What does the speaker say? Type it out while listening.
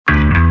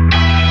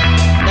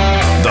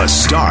The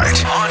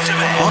Start.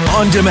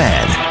 On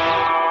demand.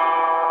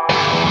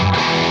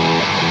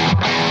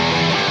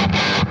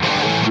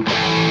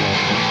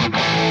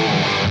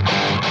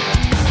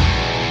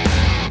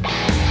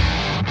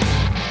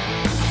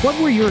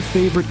 What were your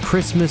favorite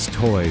Christmas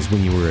toys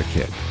when you were a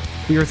kid?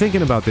 We were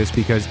thinking about this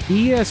because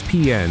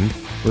ESPN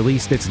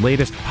released its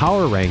latest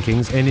power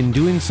rankings, and in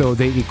doing so,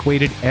 they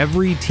equated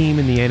every team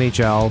in the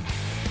NHL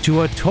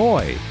to a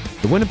toy.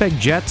 The Winnipeg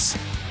Jets,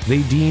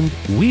 they deemed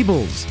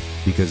WEEBLES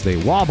because they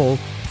wobble,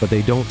 but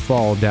they don't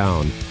fall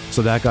down.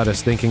 So that got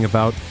us thinking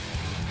about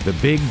the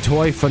big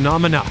toy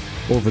phenomena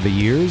over the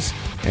years,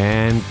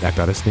 and that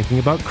got us thinking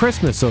about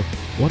Christmas. So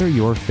what are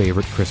your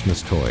favorite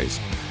Christmas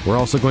toys? We're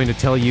also going to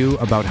tell you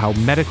about how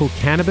medical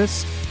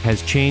cannabis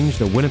has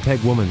changed a Winnipeg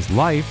woman's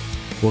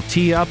life. We'll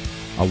tee up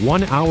a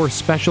 1-hour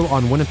special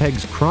on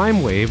Winnipeg's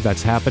crime wave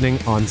that's happening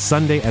on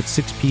Sunday at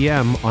 6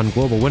 p.m. on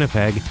Global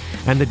Winnipeg.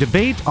 And the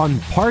debate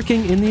on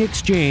parking in the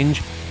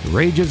Exchange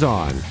rages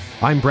on.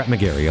 I'm Brett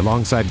McGarry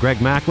alongside Greg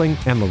Mackling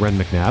and Loren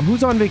McNabb,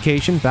 who's on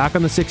vacation back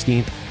on the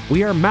 16th.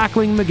 We are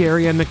Mackling,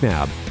 McGarry, and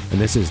McNabb. And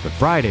this is the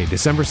Friday,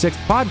 December 6th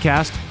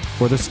podcast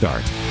for The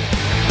Start.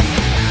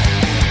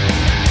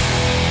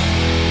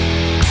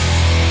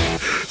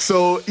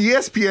 So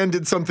ESPN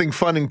did something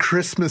fun and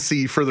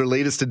Christmassy for their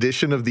latest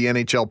edition of the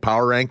NHL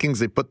Power Rankings.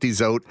 They put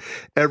these out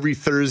every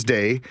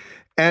Thursday.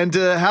 And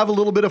to have a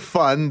little bit of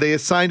fun, they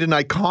assigned an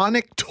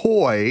iconic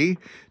toy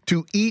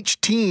to each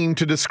team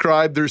to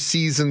describe their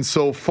season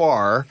so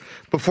far.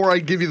 Before I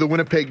give you the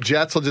Winnipeg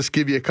Jets, I'll just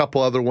give you a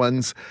couple other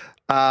ones.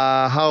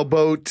 How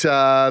about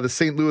the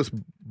St. Louis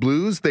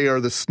Blues? They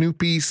are the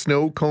Snoopy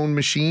Snow Cone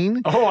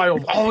Machine. Oh, I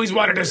always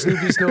wanted a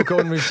Snoopy Snow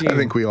Cone Machine. I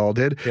think we all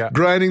did. Yeah.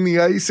 Grinding the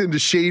ice into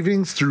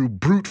shavings through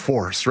brute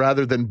force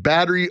rather than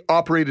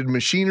battery-operated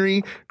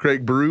machinery.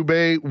 Craig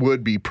Berube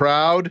would be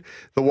proud.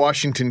 The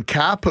Washington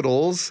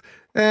Capitals.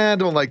 I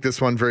don't like this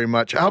one very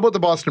much. How about the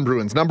Boston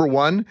Bruins? Number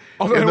one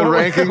in the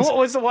rankings. What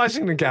was the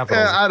Washington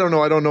Capitals? I don't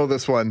know. I don't know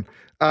this one.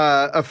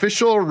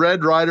 Official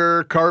Red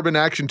Ryder Carbon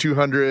Action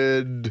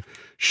 200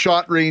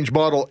 shot range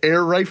model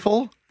air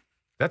rifle.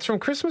 That's from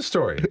Christmas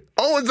Story.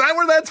 Oh, is that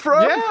where that's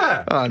from?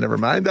 Yeah. Oh, never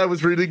mind. That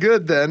was really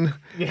good then.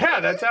 Yeah,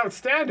 that's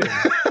outstanding.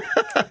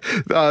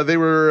 They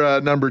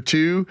were number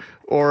two,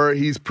 or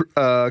he's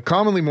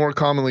more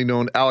commonly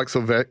known, Alex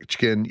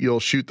Ovechkin. You'll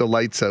shoot the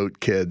lights out,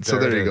 kid. So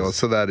there you go.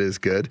 So that is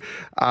good.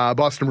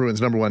 Boston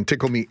Bruins, number one,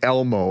 Tickle Me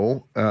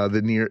Elmo.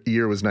 The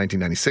year was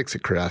 1996. A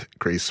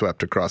craze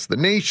swept across the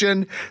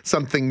nation.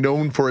 Something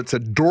known for its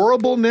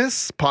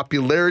adorableness,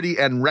 popularity,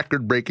 and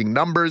record-breaking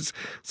numbers.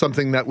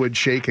 Something that would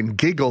shake and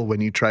giggle when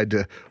you tried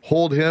to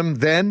hold him.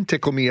 Then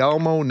Tickle Me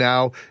Elmo,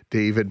 now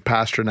David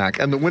Pastrnak.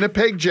 And the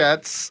Winnipeg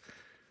Jets,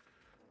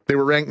 they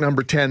were ranked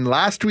number 10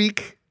 last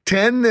week,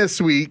 10 this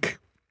week.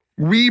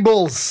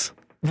 WEEBLES.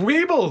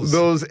 WEEBLES.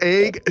 Those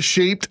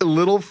egg-shaped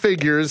little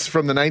figures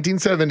from the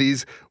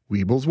 1970s.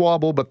 WEEBLES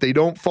wobble, but they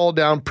don't fall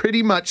down.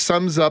 Pretty much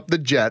sums up the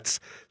Jets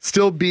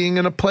still being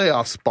in a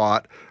playoff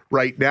spot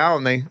right now.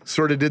 And they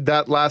sort of did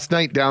that last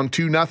night, down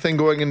 2-0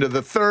 going into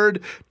the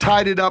third.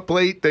 Tied it up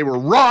late. They were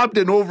robbed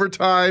in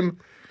overtime.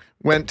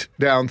 Went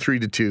down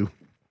 3-2.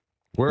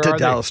 Where to are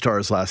Dallas they?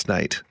 Stars last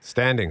night.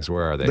 Standings,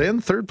 where are they? They're in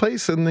third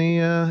place in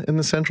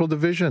the Central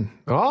Division.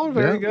 Oh,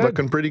 very good.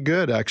 Looking pretty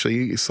good,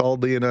 actually.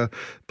 Solidly in a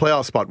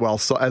playoff spot.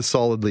 Well, as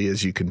solidly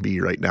as you can be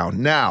right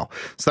now.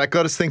 So that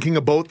got us thinking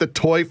about the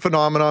toy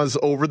phenomena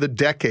over the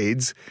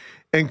decades,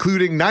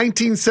 including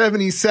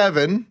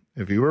 1977,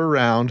 if you were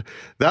around.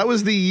 That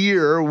was the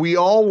year we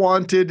all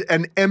wanted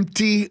an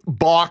empty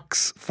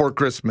box for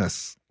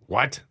Christmas.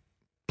 What?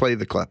 Play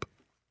the clip.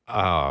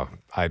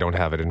 I don't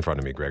have it in front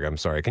of me, Greg. I'm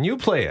sorry. Can you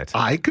play it?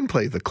 I can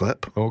play the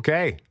clip.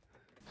 Okay.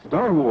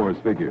 Star Wars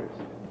figures.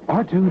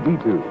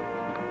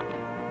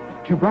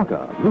 R2-D2.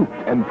 Chewbacca, Luke,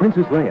 and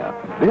Princess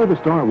Leia. They're the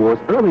Star Wars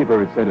Early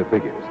Bird set of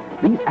figures.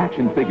 These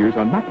action figures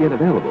are not yet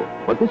available,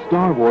 but this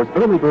Star Wars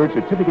Early Bird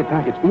certificate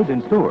package is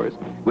in stores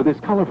with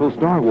this colorful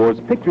Star Wars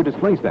picture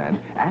display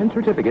stand and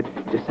certificate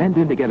to send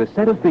in to get a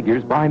set of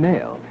figures by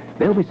mail.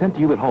 They'll be sent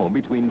to you at home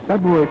between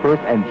February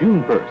 1st and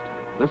June 1st.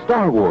 The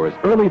Star Wars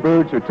Early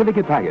Bird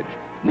certificate package,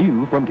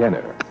 new from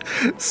Kenner.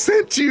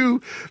 Sent you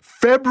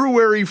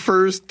February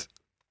 1st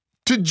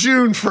to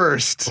June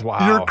 1st.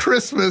 Wow. Your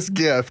Christmas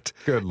gift.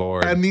 Good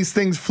Lord. And these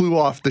things flew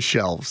off the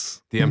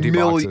shelves. The empty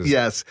boxes.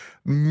 Yes,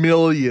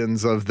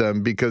 millions of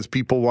them, because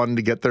people wanted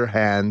to get their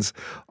hands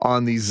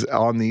on these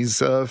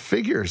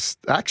figures,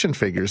 action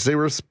figures. They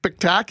were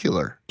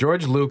spectacular.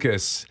 George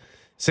Lucas,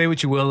 say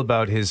what you will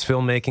about his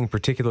filmmaking,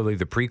 particularly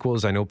the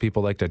prequels. I know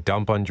people like to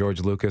dump on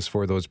George Lucas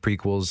for those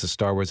prequels, the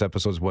Star Wars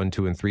episodes 1,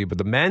 2, and 3, but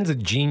the man's a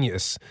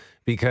genius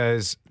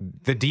because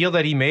the deal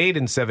that he made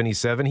in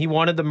 77, he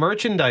wanted the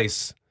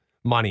merchandise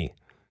money.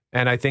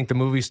 And I think the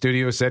movie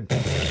studio said,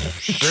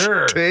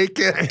 sure. Take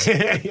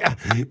it. Yeah,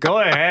 go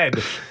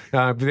ahead.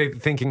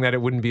 Thinking that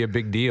it wouldn't be a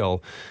big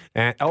deal.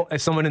 And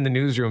someone in the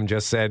newsroom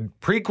just said,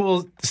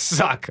 prequels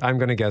suck. I'm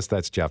going to guess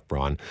that's Jeff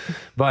Braun.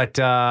 But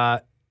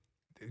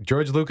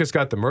George Lucas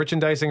got the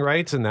merchandising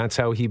rights, and that's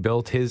how he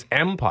built his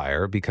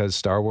empire, because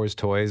Star Wars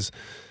toys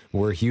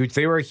were huge.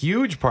 They were a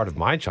huge part of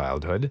my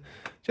childhood,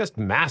 just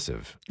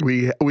massive.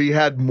 We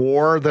had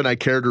more than I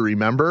care to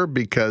remember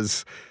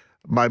because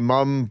my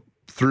mom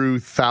threw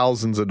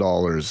thousands of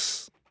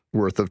dollars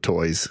worth of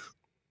toys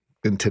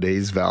in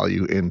today's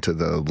value into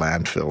the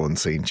landfill in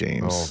St.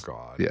 James. Oh,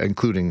 God. Yeah,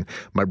 including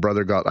my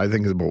brother got, I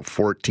think it's about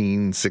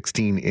 14,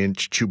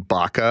 16-inch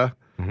Chewbacca.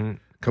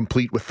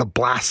 Complete with the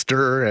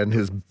blaster and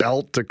his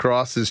belt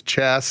across his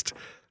chest.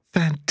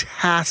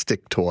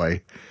 Fantastic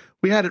toy.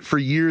 We had it for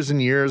years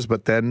and years,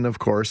 but then, of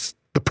course,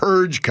 the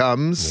purge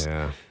comes.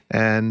 Yeah.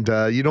 And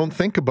you don't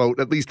think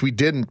about, at least we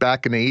didn't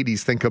back in the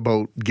 80s, think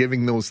about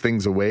giving those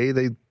things away.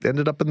 They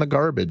ended up in the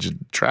garbage.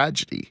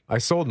 Tragedy. I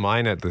sold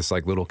mine at this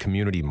like little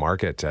community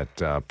market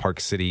at Park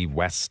City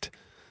West.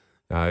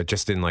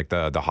 Just in like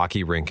the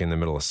hockey rink in the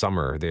middle of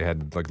summer. They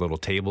had like little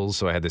tables.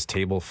 So I had this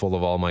table full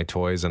of all my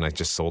toys and I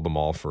just sold them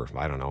all for,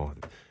 I don't know,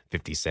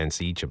 50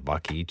 cents each,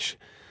 $1 each.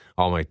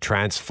 All my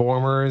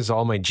Transformers,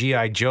 all my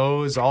G.I.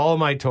 Joes, all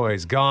my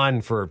toys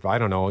gone for, I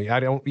don't know. I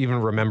don't even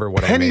remember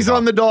what Pennies I made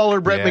on the dollar,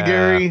 Brett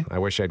McGarry. I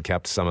wish I'd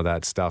kept some of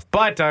that stuff,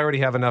 but I already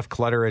have enough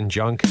clutter and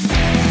junk.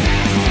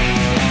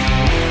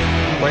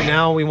 Right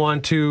now, we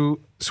want to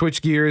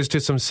switch gears to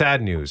some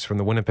sad news from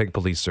the Winnipeg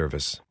Police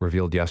Service.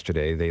 Revealed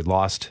yesterday, they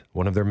lost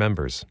one of their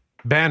members,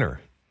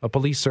 Banner, a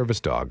police service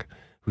dog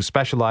who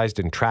specialized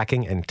in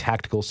tracking and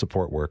tactical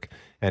support work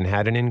and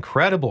had an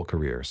incredible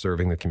career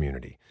serving the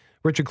community.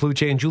 Richard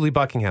Kluche and Julie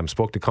Buckingham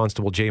spoke to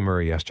Constable Jay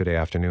Murray yesterday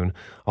afternoon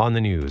on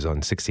the news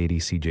on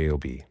 680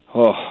 CJOB.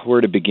 Oh, where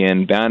to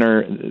begin?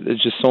 Banner,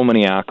 there's just so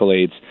many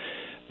accolades.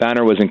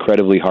 Banner was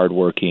incredibly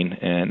hardworking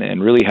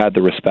and really had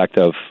the respect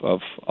of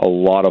a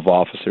lot of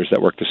officers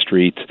that worked the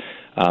street.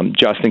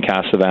 Justin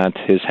Cassavant,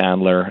 his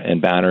handler,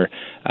 and Banner,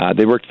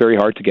 they worked very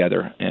hard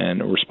together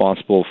and were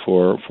responsible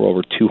for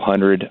over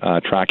 200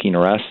 tracking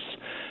arrests.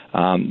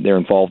 They're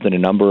involved in a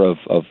number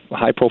of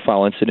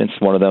high-profile incidents.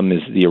 One of them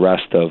is the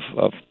arrest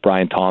of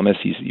Brian Thomas.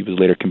 He was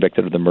later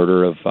convicted of the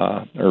murder of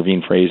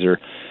Irvine Fraser.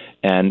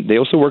 And they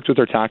also worked with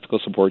their tactical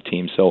support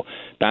team. So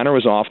Banner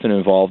was often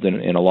involved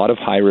in a lot of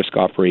high-risk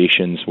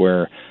operations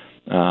where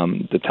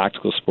the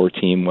tactical support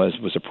team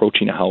was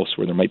approaching a house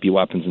where there might be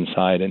weapons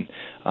inside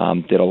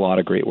and did a lot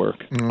of great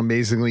work.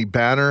 Amazingly,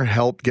 Banner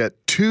helped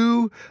get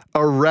 2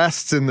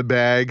 arrests in the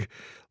bag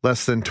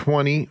less than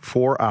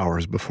 24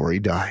 hours before he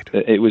died.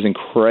 It was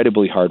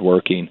incredibly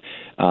hardworking.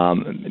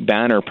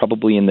 Banner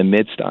probably in the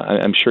midst,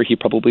 I'm sure he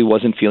probably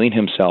wasn't feeling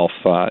himself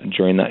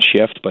during that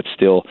shift, but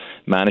still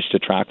managed to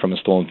track from a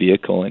stolen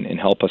vehicle and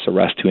help us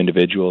arrest 2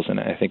 individuals,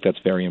 and I think that's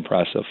very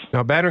impressive.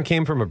 Now, Banner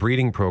came from a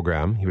breeding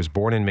program. He was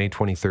born in May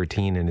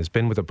 2013 and has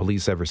been with the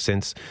police ever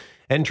since,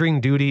 entering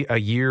duty a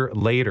year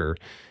later.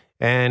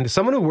 And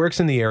someone who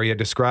works in the area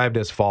described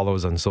as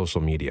follows on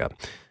social media.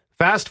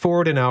 Fast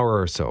forward an hour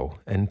or so,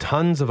 and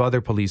tons of other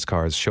police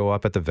cars show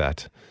up at the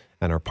vet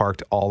and are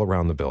parked all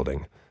around the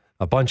building.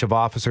 A bunch of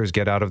officers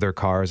get out of their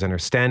cars and are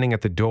standing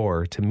at the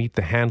door to meet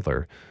the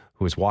handler,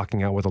 who is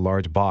walking out with a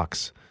large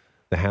box.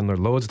 The handler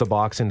loads the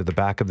box into the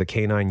back of the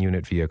K9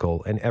 unit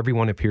vehicle, and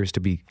everyone appears to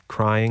be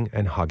crying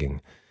and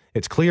hugging.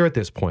 It's clear at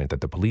this point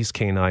that the police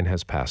K9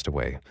 has passed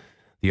away.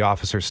 The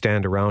officers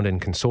stand around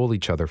and console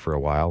each other for a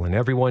while, and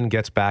everyone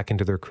gets back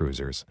into their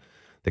cruisers.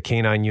 The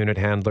K9 unit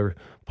handler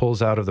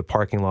pulls out of the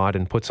parking lot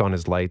and puts on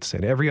his lights,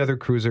 and every other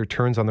cruiser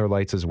turns on their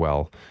lights as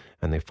well,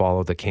 and they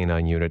follow the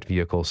K9 unit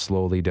vehicle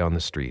slowly down the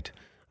street,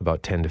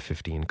 about 10 to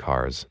 15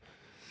 cars.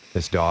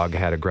 This dog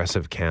had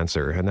aggressive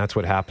cancer, and that's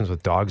what happens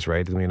with dogs,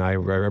 right? I mean, I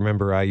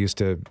remember I used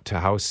to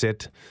house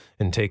sit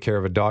and take care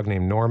of a dog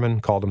named Norman,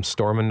 called him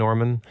Stormin'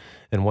 Norman,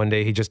 and one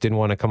day he just didn't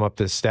want to come up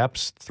the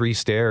steps, 3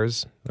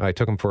 stairs. I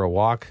took him for a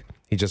walk.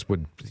 He just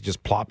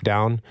plop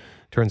down.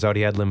 Turns out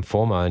he had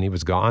lymphoma, and he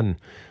was gone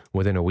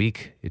within a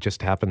week. It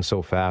just happened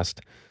so fast.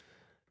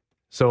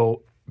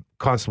 So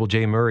Constable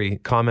Jay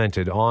Murray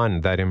commented on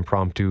that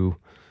impromptu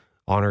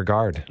honor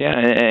guard. Yeah,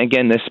 and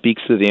again, this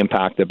speaks to the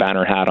impact that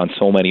Banner had on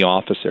so many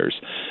officers.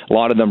 A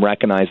lot of them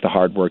recognized the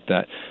hard work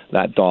that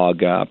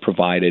dog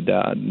provided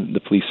the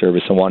police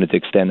service and wanted to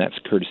extend that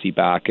courtesy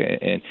back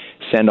and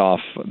send off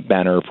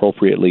Banner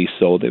appropriately.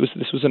 So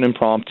this was an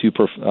impromptu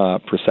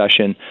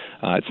procession.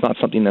 It's not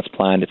something that's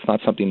planned. It's not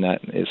something that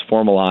is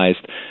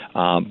formalized.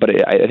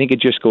 But I think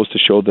it just goes to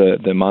show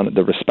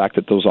the respect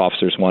that those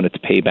officers wanted to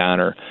pay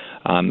Banner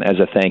as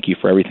a thank you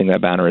for everything that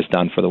Banner has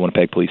done for the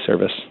Winnipeg Police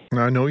Service.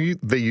 Now, I know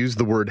they use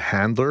the word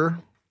handler,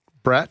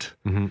 Brett,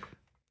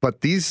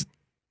 but these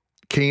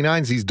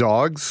canines, these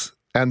dogs,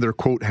 and their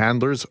quote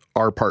handlers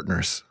are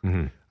partners.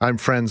 I'm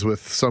friends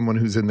with someone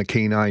who's in the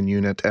K9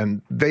 unit,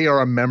 and they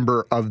are a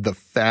member of the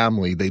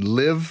family. They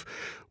live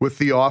with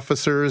the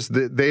officers.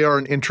 They are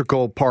an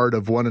integral part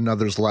of one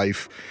another's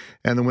life.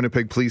 And the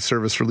Winnipeg Police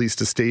Service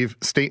released a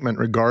statement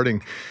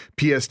regarding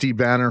PSD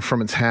Banner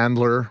from its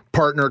handler,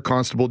 partner,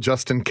 Constable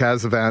Justin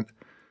Cassavant.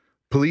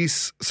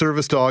 Police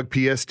service dog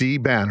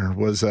PSD Banner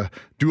was a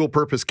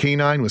dual-purpose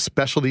canine with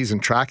specialties in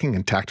tracking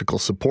and tactical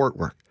support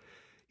work.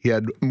 He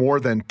had more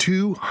than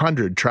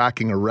 200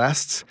 tracking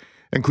arrests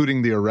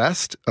including the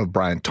arrest of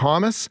Brian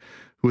Thomas,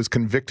 who was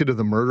convicted of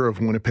the murder of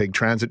Winnipeg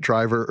transit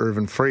driver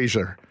Irvin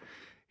Fraser.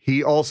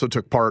 He also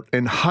took part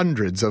in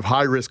hundreds of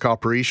high-risk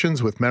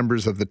operations with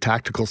members of the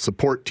tactical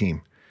support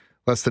team.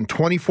 Less than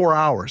 24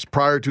 hours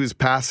prior to his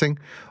passing,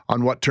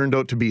 on what turned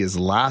out to be his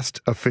last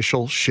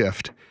official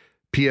shift,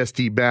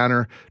 PSD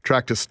Banner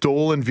tracked a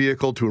stolen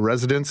vehicle to a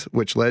residence,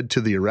 which led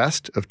to the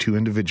arrest of 2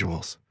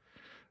 individuals.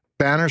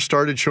 Banner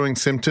started showing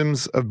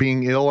symptoms of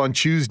being ill on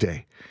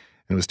Tuesday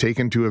and was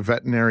taken to a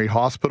veterinary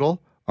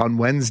hospital. On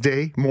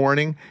Wednesday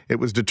morning, it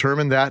was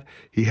determined that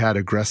he had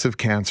aggressive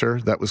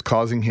cancer that was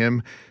causing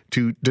him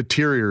to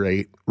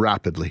deteriorate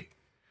rapidly.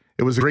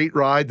 It was a great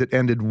ride that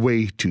ended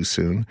way too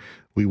soon.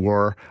 We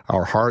wore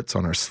our hearts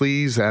on our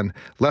sleeves and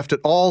left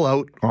it all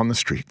out on the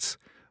streets.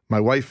 My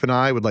wife and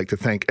I would like to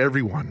thank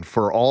everyone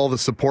for all the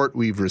support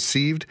we've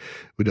received.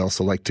 We'd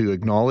also like to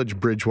acknowledge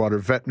Bridgewater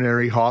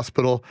Veterinary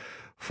Hospital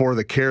for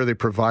the care they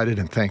provided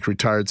and thank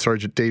retired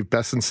Sergeant Dave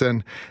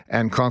Bessenson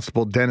and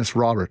Constable Dennis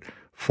Robert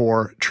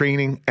for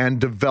training and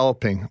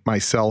developing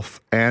myself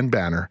and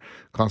Banner.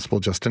 Constable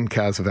Justin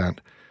Casavant,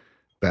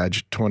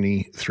 badge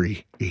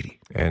 2380.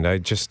 And I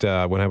just,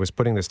 when I was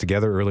putting this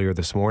together earlier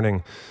this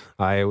morning,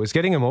 I was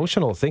getting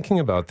emotional thinking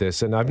about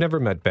this. And I've never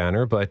met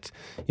Banner, but,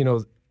 you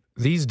know,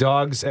 these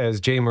dogs,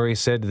 as Jay Murray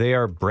said, they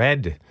are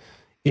bred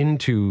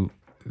into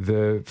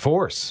the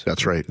force.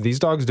 That's right. These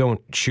dogs don't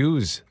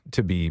choose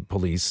to be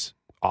police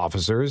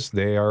officers.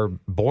 They are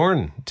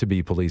born to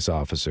be police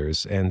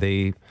officers. And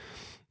they,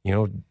 you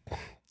know,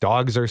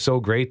 dogs are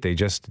so great. They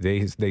just,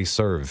 they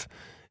serve.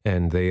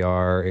 And they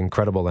are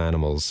incredible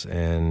animals.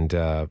 And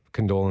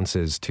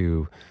condolences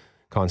to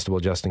Constable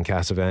Justin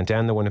Casavant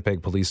and the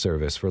Winnipeg Police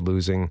Service for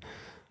losing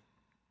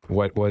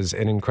what was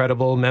an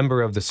incredible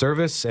member of the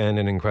service and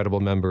an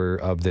incredible member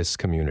of this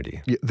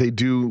community. Yeah, they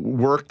do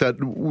work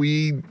that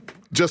we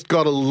just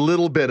got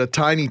a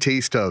tiny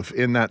taste of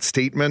in that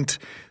statement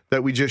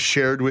that we just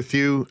shared with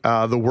you.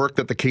 The work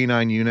that the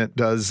K9 unit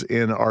does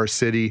in our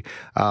city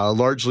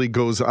largely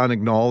goes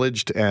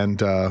unacknowledged,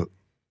 and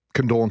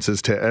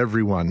condolences to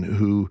everyone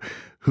who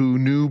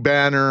knew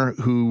Banner,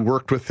 who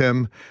worked with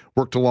him,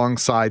 worked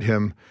alongside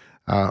him.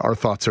 Our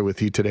thoughts are with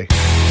you today.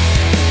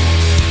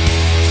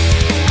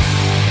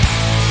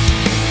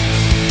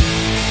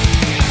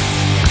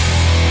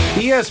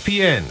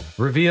 ESPN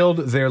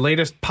revealed their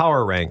latest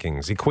power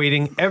rankings,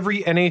 equating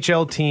every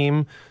NHL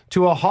team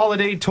to a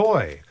holiday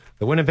toy.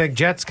 The Winnipeg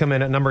Jets come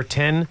in at number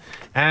 10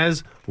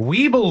 as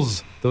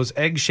WEEBLES, those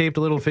egg-shaped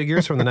little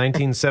figures from the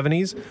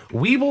 1970s.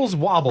 WEEBLES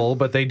wobble,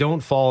 but they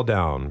don't fall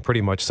down.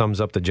 Pretty much sums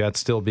up the Jets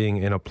still being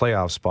in a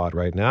playoff spot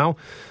right now.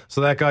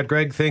 So that got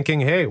Greg thinking,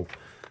 hey,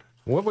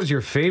 what was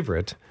your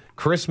favorite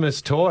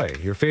Christmas toy?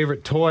 Your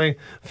favorite toy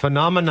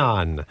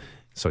phenomenon?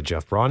 So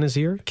Jeff Braun is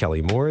here.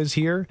 Kelly Moore is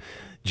here.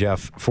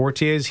 Jeff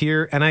Fortier is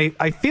here. And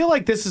I feel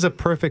like this is a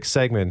perfect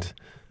segment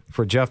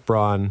for Jeff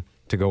Braun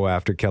to go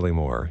after Kelly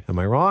Moore. Am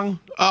I wrong?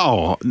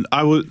 Oh,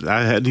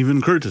 I hadn't even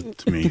occurred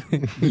to me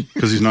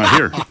because he's not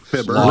here.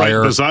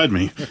 Liar. Right beside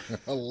me.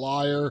 A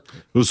liar.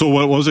 So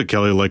what was it,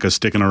 Kelly? Like a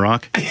stick in a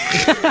rock?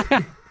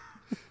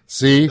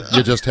 See,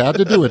 you just had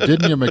to do it,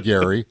 didn't you,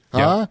 McGarry?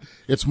 Huh? Yeah.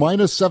 It's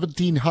minus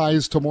 17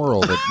 highs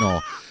tomorrow.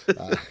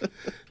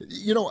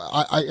 You know,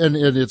 and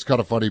it's kind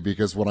of funny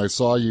because when I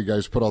saw you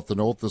guys put out the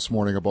note this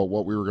morning about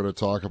what we were going to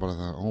talk about, I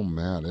thought, oh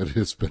man, it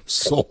has been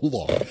so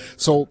long.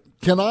 So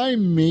can I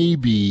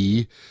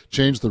maybe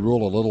change the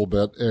rule a little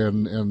bit?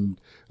 And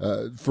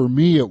for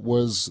me, it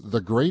was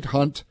the great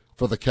hunt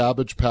for the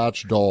Cabbage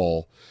Patch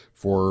doll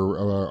for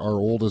our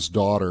oldest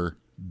daughter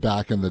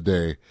back in the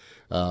day.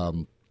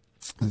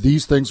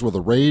 These things were the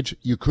rage.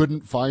 You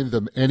couldn't find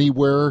them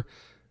anywhere.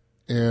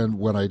 And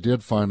when I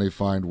did finally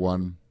find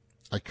one,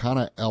 I kind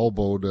of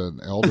elbowed an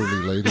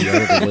elderly lady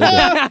out of the way.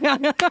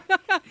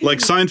 Like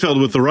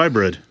Seinfeld with the rye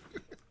bread.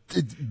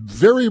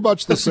 Very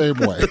much the same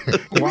way.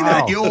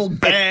 Wow. You old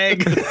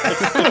bag.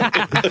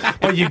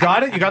 Well, you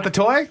got it? You got the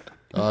toy?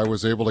 I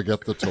was able to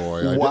get the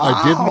toy.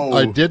 Wow.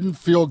 I didn't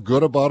feel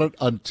good about it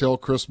until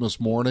Christmas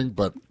morning,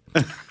 but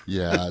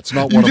yeah, it's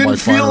not one of my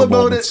finer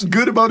moments. You didn't feel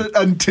good about it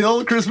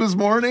until Christmas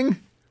morning?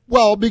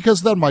 Well,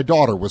 because then my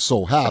daughter was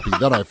so happy,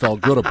 then I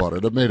felt good about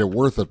it. It made it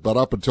worth it, but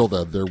up until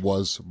then, there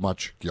was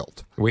much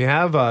guilt. We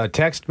have a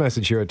text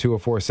message here at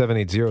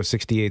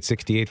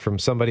 204-780-6868 from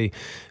somebody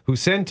who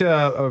sent,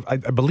 I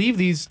believe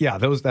these,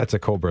 that's a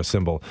Cobra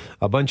symbol,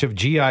 a bunch of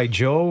G.I.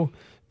 Joe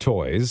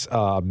toys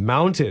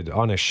mounted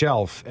on a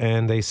shelf,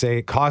 and they say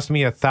it cost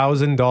me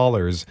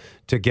 $1,000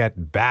 to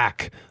get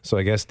back. So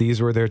I guess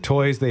these were their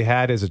toys they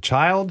had as a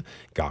child,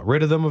 got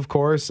rid of them, of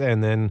course,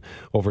 and then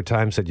over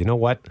time said, you know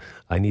what,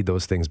 I need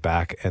those things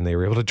back, and they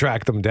were able to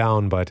track them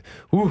down, but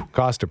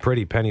cost a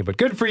pretty penny. But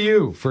good for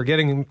you for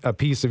getting a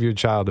piece of your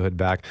childhood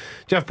back.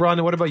 Jeff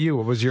Braun, what about you?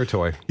 What was your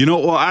toy? You know,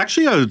 well,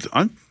 actually,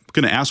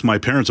 going to ask my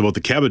parents about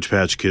the Cabbage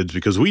Patch Kids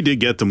because we did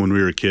get them when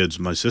we were kids,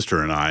 my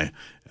sister and I.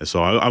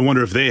 So I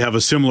wonder if they have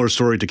a similar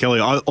story to Kelly,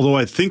 although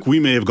I think we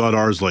may have got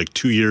ours like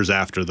 2 years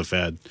after the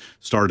fad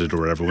started or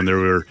whatever, when they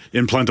were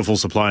in plentiful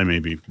supply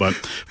maybe. But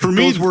for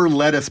me... Those were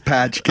Lettuce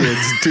Patch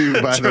Kids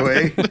too, by the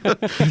way.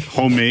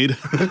 Homemade.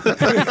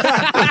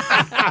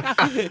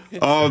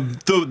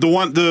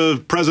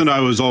 The present I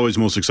was always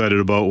most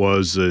excited about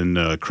was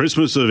in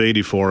Christmas of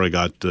 '84, I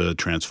got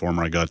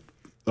Transformer. I got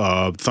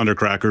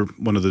Thundercracker,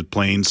 one of the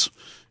planes.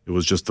 It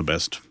was just the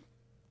best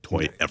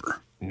toy ever.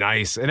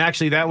 Nice. And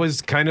actually, that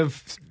was kind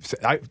of...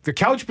 the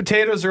couch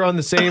potatoes are on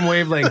the same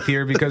wavelength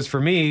here because for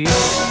me...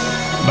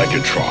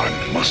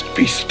 Megatron must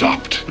be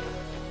stopped,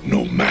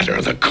 no matter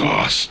the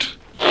cost.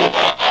 So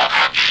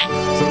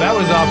that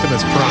was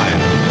Optimus Prime.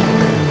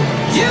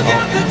 You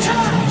got the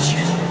touch.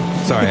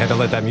 Sorry, I had to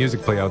let that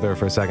music play out there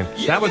for a second.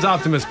 That was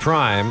Optimus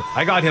Prime.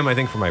 I got him, I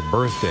think, for my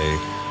birthday.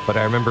 But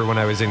I remember when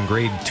I was in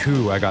grade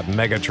 2, I got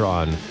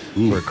Megatron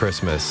for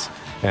Christmas.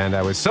 And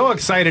I was so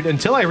excited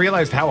until I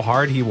realized how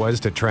hard he was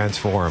to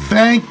transform.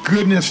 Thank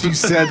goodness you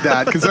said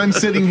that, because I'm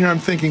sitting here, I'm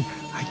thinking,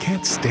 I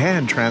can't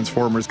stand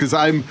Transformers, because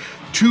I'm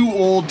too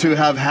old to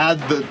have had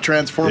the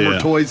Transformer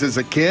toys as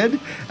a kid.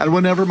 And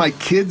whenever my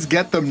kids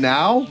get them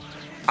now,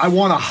 I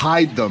want to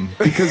hide them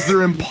because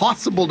they're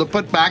impossible to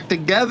put back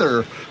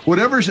together.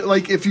 Whatever,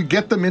 like if you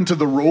get them into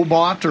the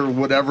robot or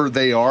whatever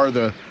they are,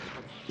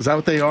 is that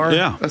what they are?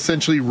 Yeah.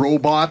 Essentially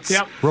robots.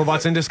 Yep.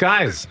 Robots in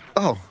disguise.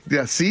 Oh,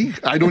 yeah. See?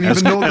 I don't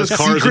even know the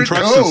cars secret and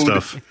trucks code. and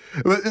stuff.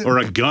 Or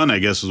a gun, I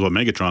guess, is what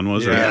Megatron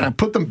was. Yeah, right? and I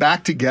put them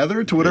back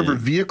together to whatever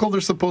vehicle they're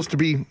supposed to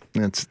be.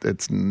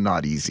 It's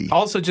not easy.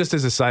 Also, just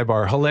as a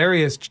sidebar,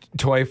 hilarious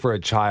toy for a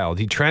child.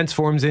 He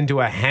transforms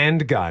into a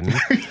handgun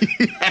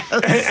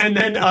and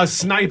then a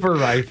sniper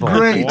rifle.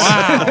 Great.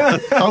 Wow.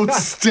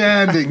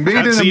 Outstanding. Made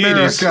That's in the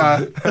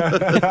America.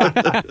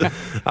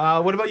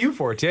 What about you,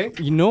 Forte?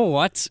 You know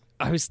what?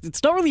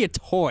 It's not really a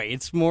toy.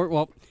 It's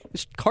more,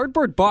 it's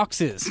cardboard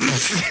boxes.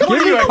 Are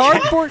you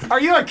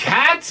a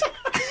cat?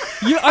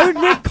 I would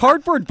make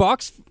cardboard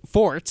box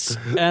forts,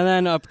 and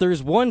then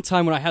there's one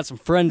time when I had some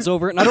friends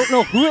over, and I don't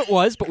know who it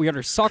was, but we had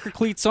our soccer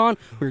cleats on.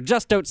 We were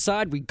just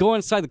outside. We go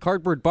inside the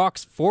cardboard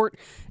box fort,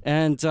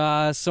 and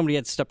somebody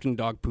had stepped in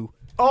dog poo.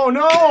 Oh,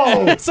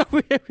 no! So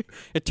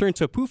it turned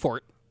to a poo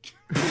fort.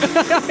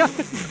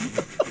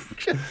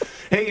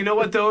 Hey, you know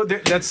what, though?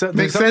 There's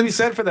something to be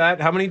said for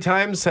that. How many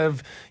times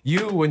have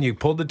you, when you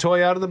pulled the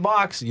toy out of the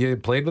box, you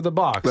played with the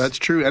box? That's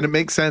true. And it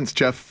makes sense,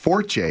 Jeff.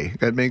 Forte.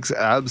 It makes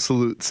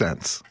absolute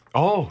sense.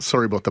 Oh.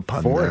 Sorry about the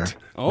pun Fort. there.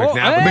 Oh,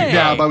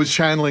 McNabb. I was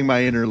channeling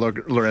my inner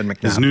Loren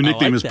McNabb. His new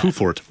nickname is that.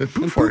 Poofort.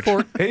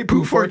 Poofort. Hey,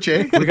 Poo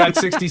Forte. We got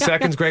 60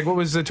 seconds. Greg, what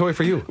was the toy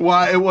for you?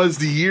 Well, it was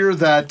the year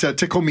that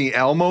Tickle Me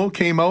Elmo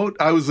came out.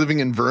 I was living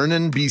in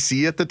Vernon,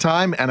 BC at the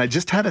time, and I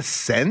just had a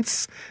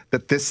sense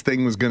that this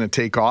thing was going to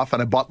take off,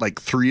 and I bought like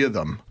 3 of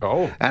them.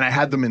 Oh. And I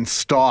had them in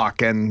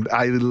stock, and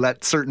I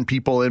let certain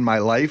people in my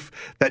life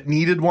that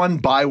needed one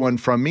buy one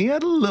from me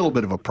at a little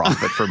bit of a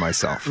profit for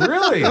myself.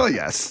 Really? Oh,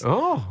 yes.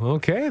 Oh,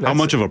 okay. How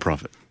much of a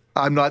profit?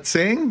 I'm not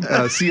saying.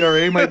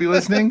 CRA might be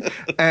listening.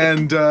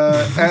 And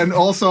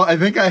also, I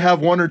think I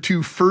have 1 or 2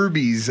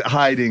 Furbies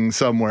hiding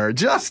somewhere,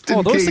 just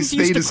in case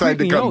they decide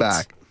to come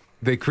back.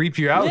 They creep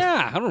you out?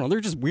 Yeah, I don't know.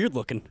 They're just weird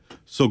looking.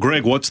 So,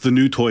 Greg, what's the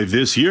new toy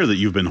this year that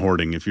you've been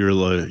hoarding? If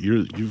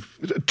you've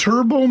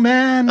Turbo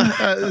Man,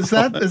 is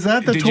that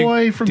the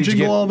toy from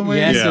Jingle All the Way?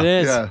 Yes, Yeah. it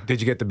is. Yeah.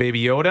 Did you get the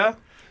Baby Yoda?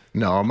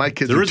 No, my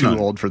kids There are is too none.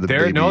 old for the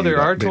There baby.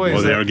 are baby- toys.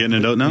 Oh, they are getting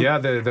it out now? Yeah,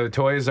 the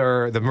toys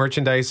are, the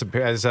merchandise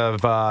as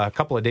of a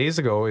couple of days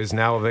ago is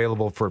now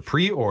available for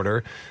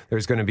pre-order.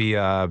 There's going to be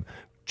a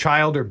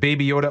Child or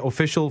Baby Yoda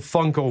official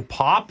Funko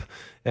Pop,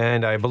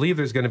 and I believe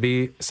there's going to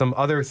be some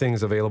other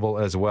things available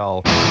as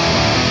well.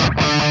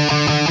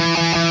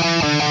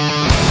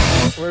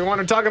 We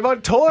want to talk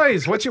about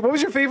toys. What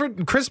was your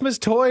favorite Christmas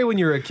toy when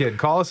you were a kid?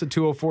 Call us at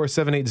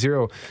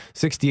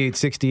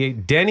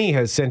 204-780-6868. Denny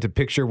has sent a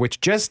picture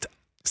which just...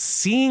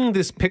 seeing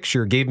this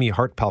picture gave me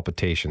heart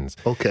palpitations.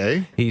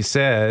 Okay. He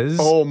says...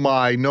 Oh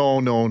my, no.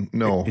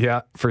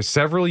 Yeah, for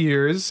several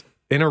years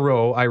in a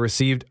row, I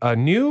received a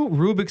new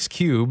Rubik's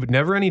Cube,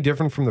 never any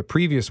different from the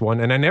previous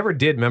one, and I never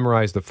did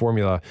memorize the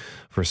formula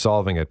for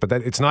solving it. But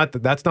that's not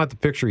the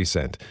picture he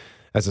sent.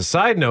 As a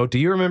side note, do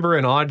you remember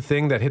an odd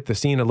thing that hit the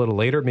scene a little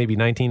later, maybe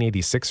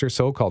 1986 or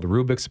so, called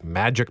Rubik's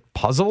Magic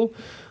Puzzle?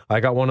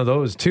 I got one of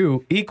those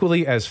too,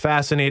 equally as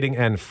fascinating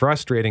and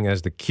frustrating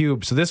as the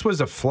cube. So this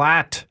was a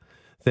flat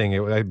thing.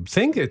 I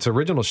think its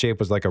original shape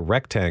was like a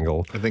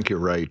rectangle. I think you're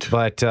right.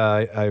 But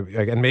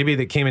and maybe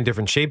they came in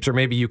different shapes, or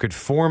maybe you could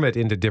form it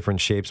into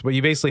different shapes. But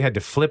you basically had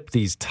to flip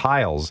these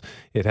tiles.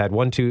 It had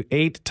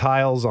 8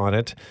 tiles on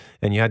it,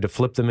 and you had to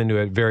flip them into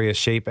a various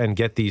shape and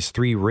get these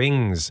 3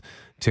 rings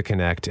to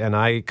connect. And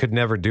I could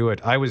never do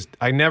it.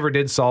 I never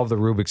did solve the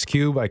Rubik's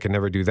Cube. I could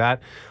never do that.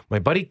 My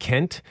buddy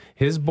Kent,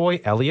 his boy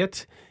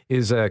Elliot,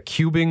 is a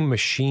cubing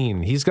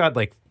machine. He's got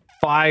like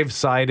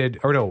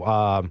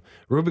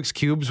Rubik's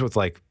Cubes with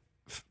like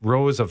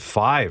rows of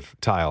 5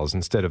 tiles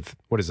instead of,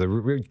 what is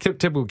the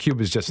typical cube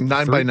is just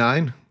 9 by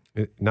 9?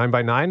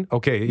 9x9?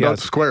 Okay, yeah. No,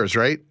 it's squares,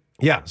 right?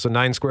 Yeah, so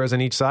 9 squares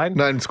on each side?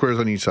 9 squares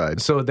on each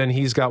side. So then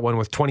he's got one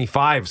with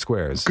 25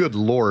 squares. Good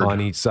Lord.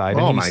 On each side.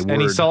 Oh, and my word.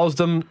 And he solves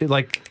them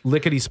like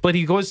lickety-split.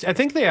 He goes, I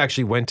think they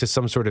actually went to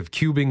some sort of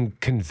cubing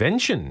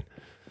convention.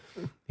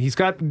 He's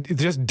got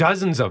just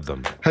dozens of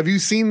them. Have you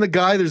seen the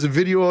guy? There's a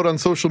video out on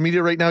social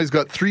media right now. He's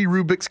got 3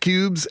 Rubik's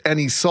Cubes, and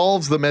he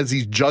solves them as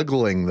he's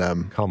juggling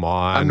them. Come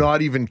on. I'm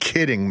not even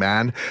kidding,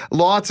 man.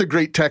 Lots of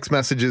great text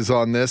messages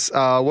on this.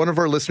 One of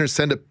our listeners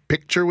sent a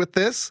picture with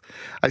this.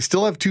 I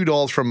still have 2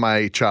 dolls from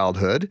my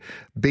childhood.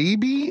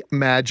 Baby,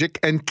 Magic,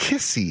 and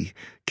Kissy.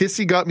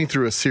 Kissy got me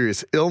through a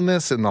serious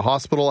illness in the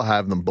hospital. I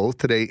have them both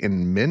today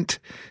in mint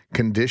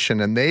condition,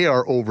 and they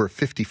are over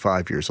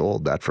 55 years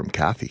old. That from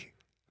Kathy.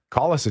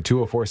 Call us at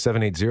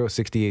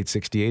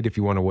 204-780-6868 if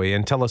you want to weigh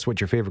in. Tell us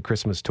what your favorite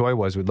Christmas toy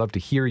was. We'd love to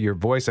hear your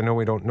voice. I know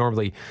we don't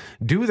normally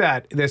do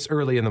that this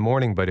early in the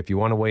morning, but if you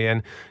want to weigh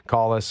in,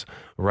 call us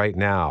right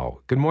now.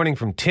 Good morning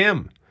from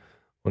Tim.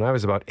 When I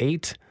was about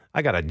 8,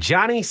 I got a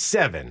Johnny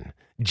 7.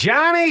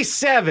 Johnny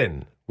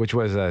 7! Which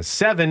was a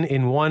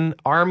 7-in-1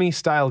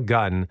 Army-style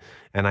gun,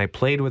 and I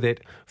played with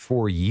it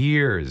for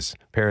years.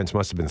 Parents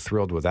must have been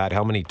thrilled with that.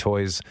 How many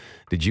toys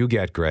did you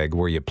get, Greg,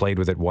 where you played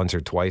with it once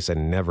or twice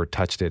and never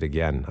touched it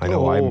again? I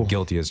know I'm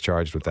guilty as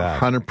charged with that.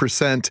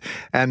 100%.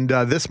 And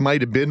this might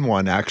have been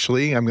one,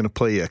 actually. I'm going to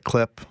play a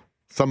clip.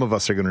 Some of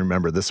us are going to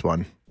remember this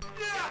one.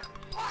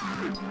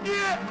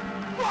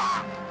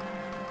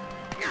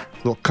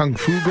 Little kung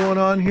fu going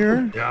on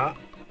here. Yeah.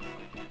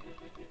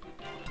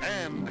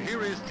 And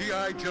here is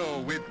G.I. Joe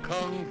with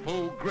Kung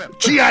Fu Grip.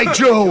 G.I.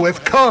 Joe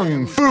with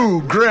Kung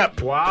Fu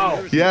Grip.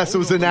 Wow. Yes, it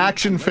was an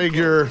action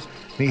figure.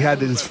 He had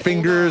his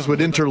fingers would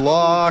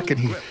interlock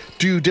and he'd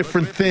do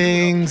different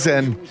things.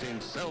 And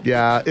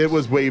yeah, it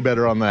was way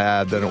better on the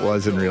ad than it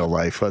was in real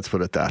life. Let's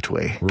put it that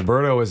way.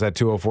 Roberto is at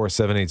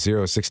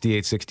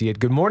 204-780-6868.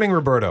 Good morning,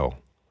 Roberto.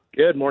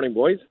 Good morning,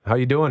 boys. How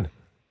you doing?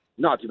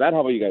 Not too bad.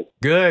 How about you guys?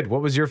 Good.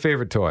 What was your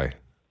favorite toy?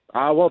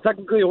 Well,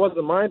 technically it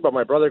wasn't mine, but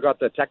my brother got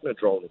the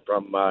Technodrome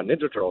from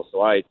Ninja Turtles,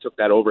 so I took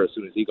that over as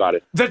soon as he got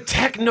it. The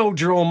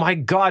Technodrome. My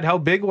God, how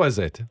big was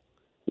it?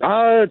 When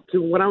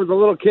I was a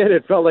little kid,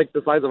 it felt like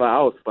the size of a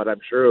house, but I'm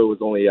sure it was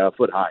only a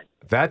foot high.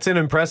 That's an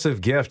impressive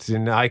gift,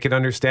 and I can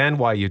understand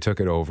why you took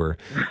it over.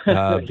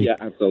 Yeah,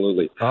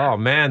 absolutely. Oh,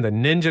 man, the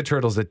Ninja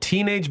Turtles, the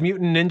Teenage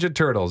Mutant Ninja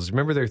Turtles.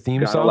 Remember their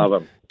theme song? I love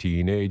them.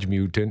 Teenage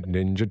Mutant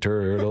Ninja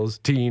Turtles,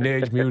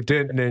 Teenage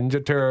Mutant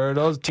Ninja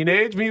Turtles,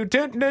 Teenage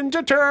Mutant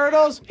Ninja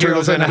Turtles.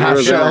 Heroes in a half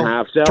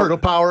shell. Turtle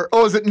power.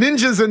 Oh, is it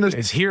ninjas in a...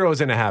 It's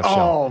Heroes in a half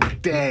shell. Oh,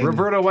 dang.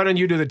 Roberto, why don't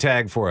you do the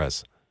tag for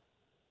us?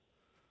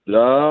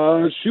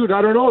 Shoot,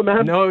 I don't know,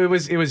 man. No, it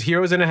was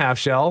Heroes in a half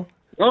shell.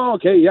 Oh,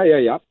 okay,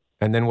 yeah.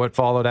 And then what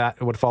followed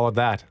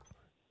that?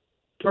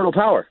 Turtle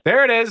power.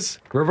 There it is.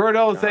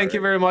 Roberto, thank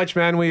you very much,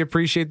 man. We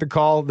appreciate the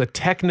call. The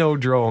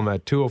Technodrome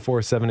at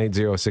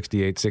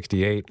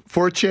 204-780-6868.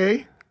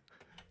 Forche,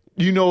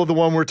 you know the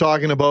one we're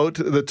talking about,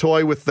 the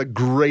toy with the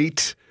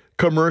great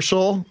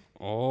commercial.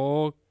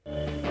 Oh,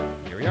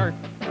 here we are.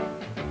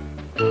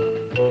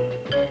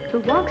 Who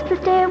walks the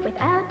stair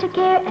without a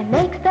care and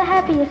makes the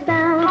happiest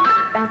sound?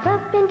 Bounce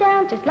up and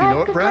down just like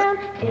know it, a Brett? clown.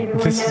 Everyone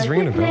This is knows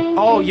ringing a it's bell. Slinky,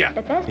 Oh, yeah.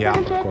 the best Yeah,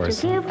 present of course.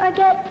 to give or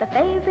get, the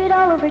favorite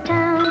all over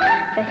town.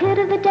 The hit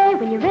of the day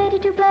when you're ready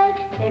to play.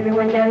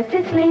 Everyone knows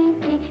it's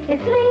Slinky.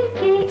 It's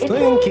Slinky. It's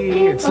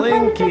Slinky, it's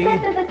Slinky. The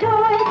best of the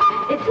toys.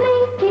 It's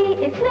Slinky.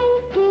 It's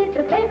Slinky.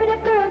 The favorite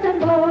of girls and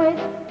boys.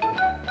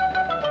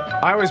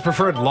 I always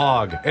preferred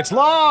Log. It's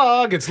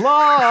Log. It's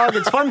Log.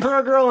 It's fun for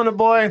a girl and a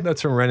boy.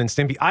 That's from Ren and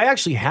Stimpy. I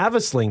actually have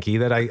a Slinky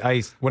that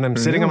I when I'm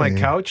sitting on my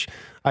couch,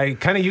 I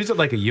kind of use it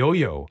like a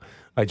yo-yo.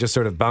 I just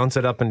sort of bounce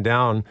it up and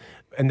down.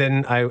 And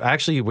then I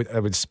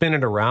would spin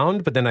it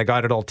around, but then I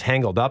got it all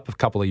tangled up a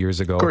couple of years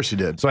ago. Of course you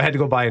did. So I had to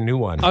go buy a new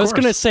one. I was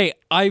going to say,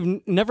 I've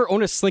never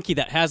owned a Slinky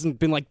that hasn't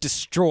been like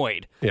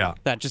destroyed. Yeah.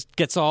 That just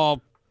gets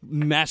all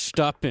mashed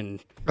up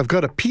and... I've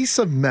got a piece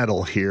of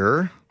metal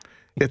here.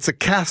 It's a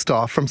cast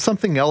off from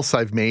something else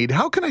I've made.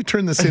 How can I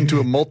turn this into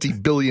a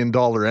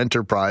multi-billion-dollar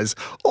enterprise?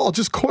 Oh, I'll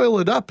just coil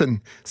it up and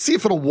see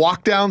if it'll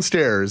walk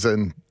downstairs.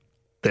 And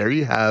there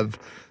you have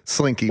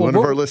Slinky. One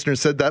of our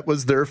listeners said that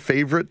was their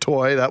favorite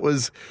toy. That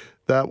was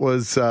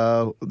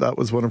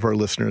one of our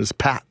listeners,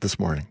 Pat, this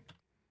morning.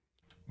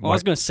 Well, I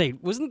was going to say,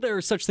 wasn't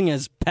there such thing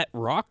as pet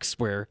rocks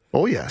where...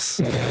 Oh,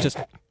 yes. Just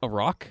a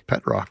rock?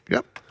 Pet rock,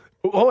 yep.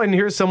 Oh, and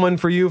here's someone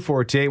for you,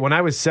 Forte. When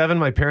I was 7,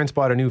 my parents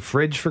bought a new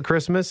fridge for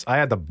Christmas. I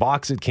had the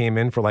box it came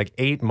in for like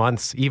 8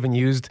 months, even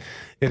used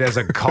it as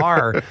a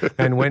car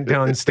and went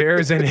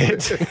downstairs in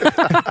it.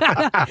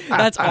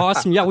 That's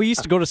awesome. Yeah, we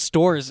used to go to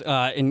stores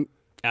and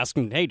ask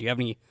them, hey, do you have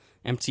any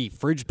empty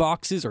fridge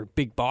boxes or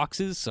big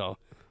boxes? So,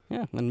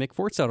 yeah, and make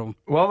forts out of them.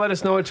 Well, let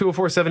us know at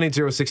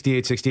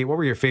 204-780-6868. What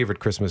were your favorite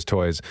Christmas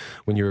toys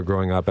when you were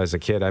growing up as a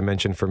kid? I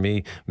mentioned for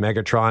me,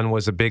 Megatron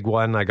was a big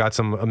one. I got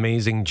some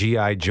amazing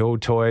G.I. Joe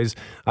toys.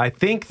 I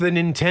think the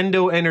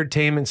Nintendo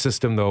Entertainment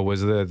System, though, was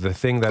the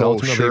thing that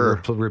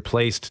ultimately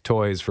replaced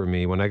toys for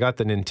me. When I got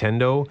the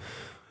Nintendo,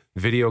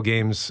 video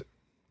games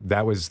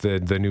That was the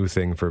new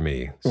thing for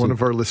me. One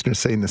of our listeners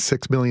saying the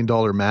 $6 million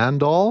man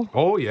doll.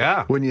 Oh,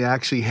 yeah. When you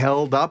actually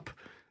held up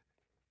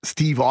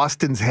Steve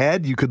Austin's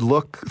head, you could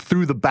look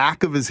through the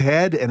back of his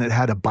head and it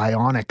had a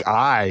bionic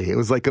eye. It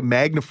was like a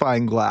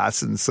magnifying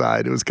glass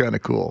inside. It was kind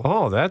of cool.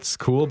 Oh, that's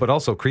cool, but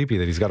also creepy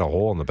that he's got a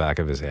hole in the back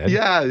of his head.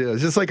 Yeah,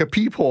 just like a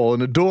peephole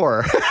in a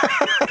door.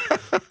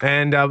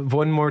 And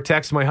one more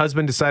text. My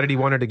husband decided he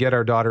wanted to get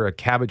our daughter a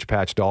Cabbage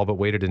Patch doll, but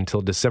waited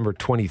until December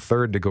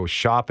 23rd to go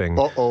shopping.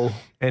 Uh-oh.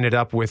 Ended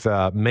up with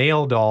a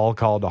male doll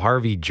called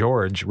Harvey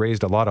George.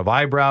 Raised a lot of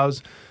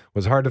eyebrows.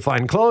 Was hard to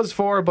find clothes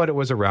for, but it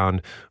was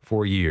around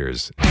for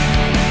years.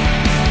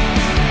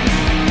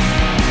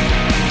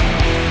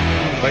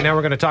 Right now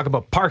we're going to talk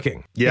about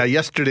parking. Yeah,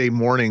 yesterday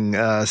morning,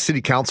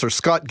 City Councillor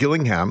Scott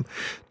Gillingham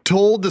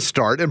told the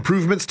Start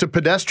improvements to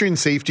pedestrian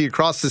safety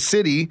across the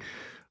city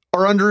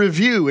are under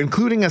review,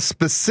 including a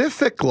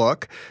specific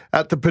look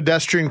at the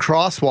pedestrian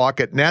crosswalk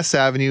at Ness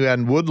Avenue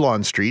and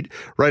Woodlawn Street,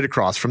 right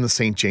across from the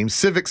St. James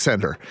Civic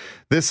Centre.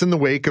 This in the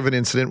wake of an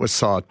incident which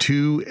saw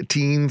 2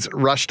 teens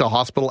rush to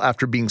hospital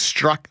after being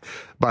struck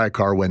by a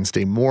car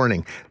Wednesday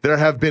morning. There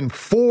have been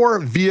 4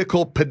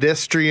 vehicle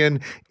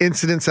pedestrian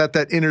incidents at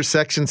that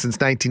intersection since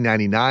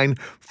 1999.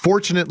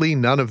 Fortunately,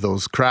 none of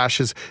those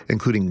crashes,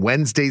 including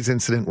Wednesday's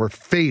incident, were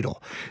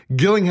fatal.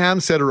 Gillingham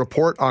said a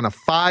report on a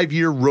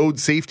 5-year road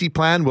safety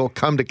plan will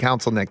come to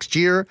council next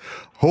year,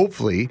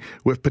 hopefully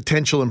with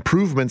potential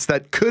improvements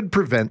that could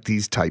prevent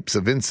these types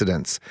of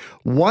incidents.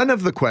 One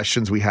of the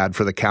questions we had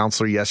for the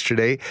councillor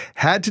yesterday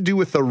had to do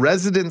with the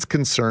residents'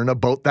 concern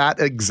about that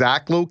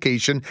exact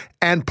location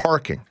and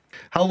parking.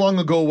 How long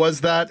ago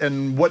was that,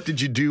 and what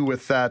did you do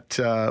with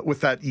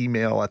that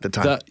email at the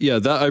time?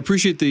 I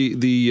appreciate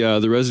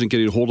the resident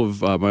getting a hold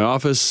of my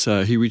office.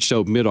 He reached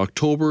out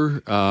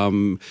mid-October.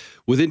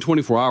 Within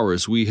 24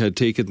 hours, we had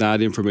taken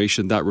that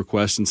information, that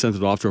request, and sent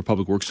it off to our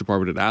Public Works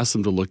Department and asked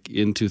them to look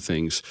into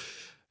things.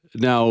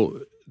 Now,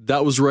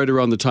 that was right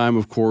around the time,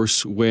 of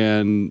course,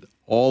 when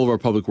all of our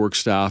Public Works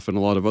staff and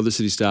a lot of other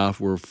city staff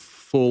were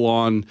full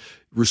on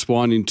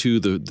responding to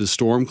the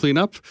storm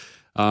cleanup.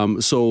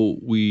 So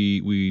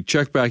we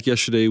checked back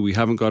yesterday. We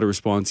haven't got a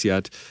response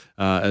yet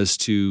as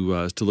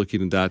to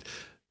looking at that.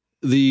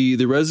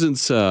 The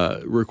residents'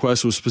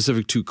 request was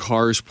specific to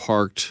cars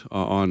parked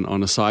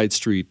on a side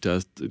street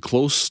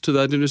close to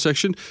that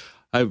intersection.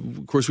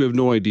 Of course, we have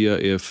no idea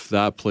if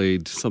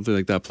something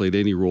like that played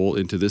any role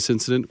into this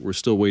incident. We're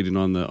still waiting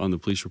on the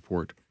police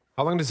report.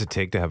 How long does it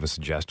take to have a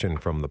suggestion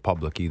from the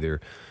public either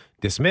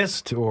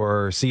dismissed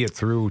or see it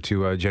through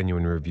to a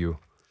genuine review?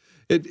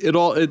 It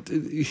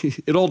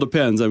all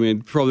depends. I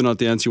mean, probably not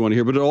the answer you want to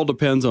hear, but it all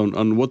depends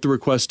on what the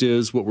request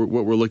is, what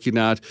we're looking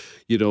at.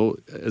 You know,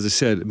 as I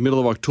said, middle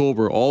of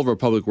October, all of our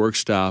public works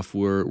staff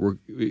were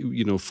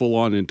full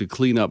on into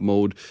cleanup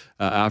mode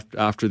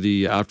after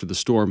the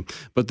storm.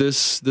 But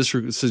this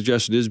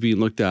suggestion is being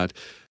looked at.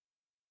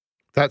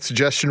 That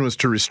suggestion was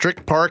to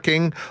restrict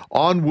parking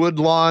on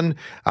Woodlawn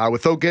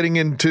without getting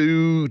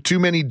into too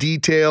many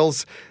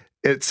details.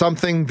 It's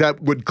something that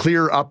would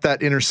clear up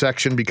that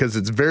intersection because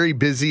it's very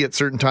busy at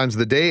certain times of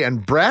the day.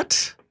 And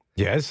Brett,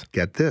 yes,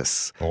 get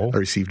this. I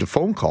received a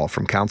phone call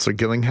from Councillor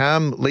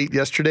Gillingham late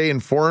yesterday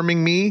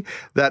informing me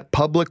that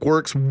Public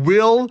Works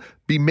will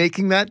be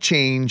making that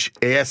change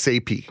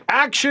ASAP.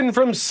 Action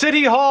from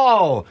City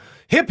Hall!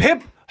 Hip,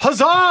 hip,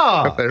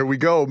 huzzah! There we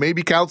go.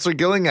 Maybe Councillor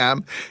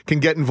Gillingham can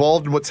get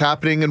involved in what's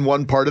happening in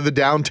one part of the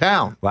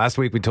downtown. Last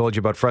week we told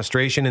you about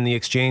frustration in the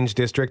Exchange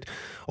District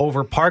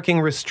over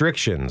parking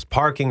restrictions,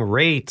 parking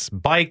rates,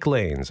 bike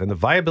lanes, and the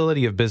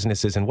viability of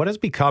businesses in what has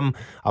become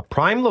a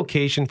prime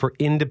location for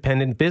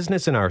independent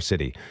business in our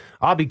city.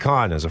 Abi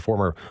Khan is a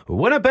former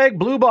Winnipeg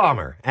Blue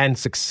Bomber and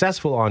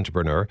successful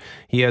entrepreneur.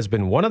 He has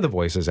been one of the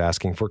voices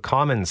asking for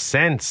common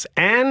sense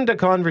and a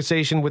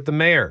conversation with the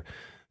mayor.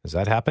 Has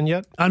that happened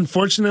yet?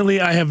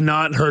 Unfortunately, I have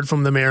not heard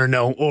from the mayor,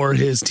 or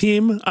his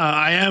team.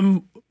 I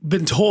am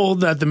been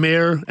told that the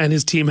mayor and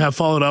his team have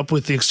followed up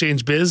with the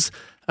Exchange Biz,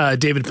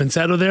 David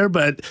Pinsetto there,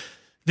 but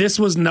this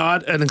was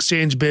not an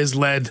Exchange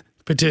Biz-led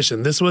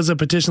petition. This was a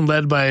petition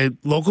led by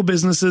local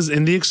businesses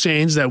in the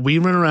Exchange that we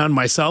went around,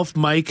 myself,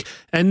 Mike,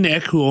 and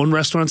Nick, who own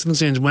restaurants in the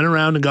Exchange, went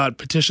around and got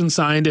petitions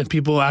signed and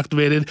people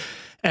activated.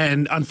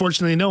 And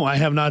unfortunately, no, I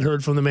have not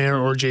heard from the mayor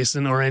or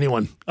Jason or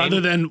anyone other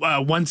than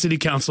one city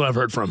council I've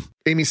heard from.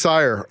 Amy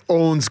Sire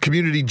owns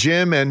Community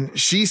Gym, and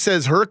she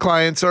says her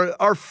clients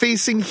are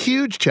facing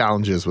huge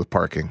challenges with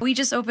parking. We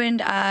just opened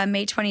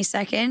May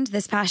 22nd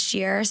this past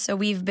year, so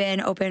we've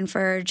been open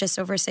for just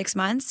over 6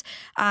 months.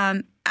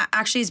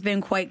 Actually, it's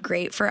been quite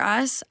great for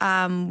us.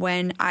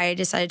 When I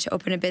decided to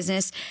open a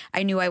business,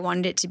 I knew I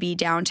wanted it to be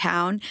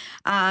downtown.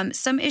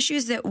 Some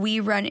issues that we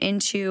run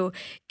into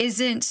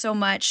isn't so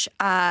much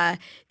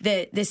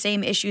the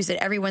same issues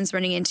that everyone's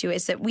running into.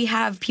 Is that we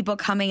have people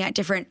coming at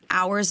different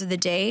hours of the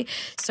day.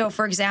 So,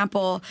 for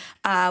example,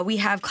 we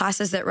have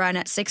classes that run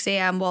at 6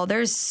 a.m. Well,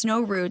 there's snow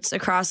routes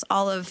across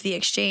all of the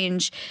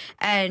Exchange,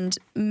 and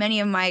many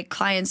of my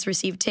clients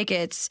receive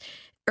tickets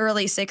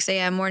early 6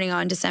 a.m. morning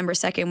on December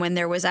 2nd when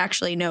there was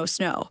actually no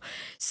snow.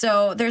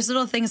 So there's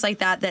little things like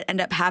that that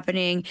end up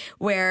happening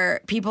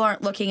where people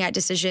aren't looking at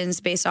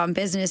decisions based on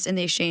business in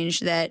the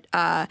exchange that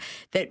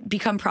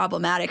become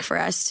problematic for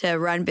us to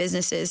run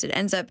businesses. It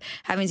ends up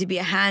having to be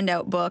a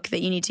handout book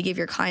that you need to give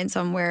your clients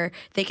on where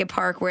they can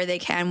park, where they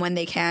can, when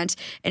they can't,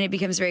 and it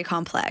becomes very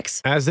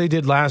complex. As they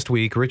did last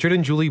week, Richard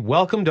and Julie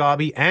welcomed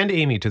Dobby and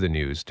Amy to the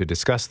news to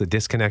discuss the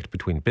disconnect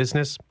between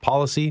business,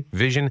 policy,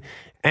 vision,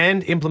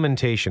 and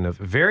implementation of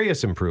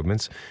various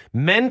improvements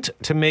meant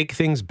to make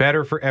things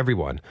better for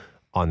everyone.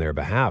 On their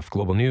behalf,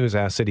 Global News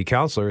asked city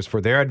councillors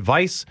for their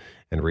advice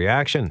and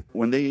reaction.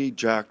 When they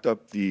jacked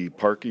up the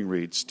parking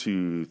rates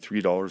to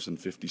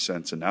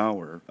 $3.50 an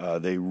hour,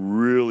 they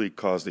really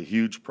caused a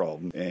huge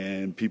problem,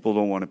 and people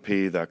don't want to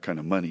pay that kind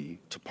of money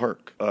to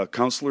park.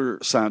 Councillor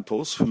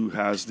Santos, who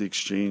has the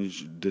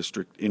Exchange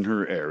District in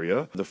her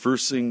area, the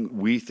first thing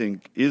we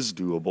think is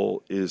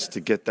doable is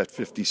to get that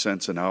 50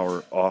 cents an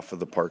hour off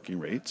of the parking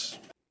rates.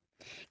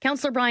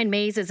 Councillor Brian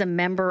Mays is a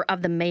member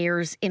of the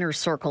Mayor's Inner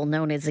Circle,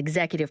 known as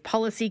Executive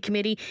Policy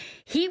Committee.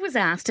 He was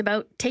asked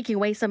about taking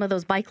away some of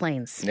those bike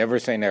lanes. Never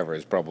say never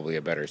is probably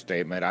a better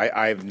statement.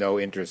 I have no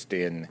interest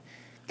in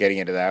getting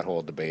into that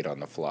whole debate on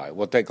the fly.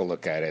 We'll take a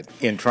look at it.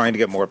 In trying to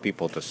get more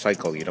people to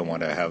cycle, you don't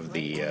want to have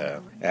the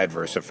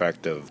adverse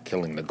effect of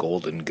killing the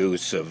golden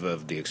goose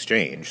of the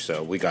exchange.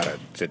 So we got to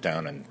sit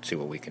down and see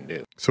what we can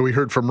do. So we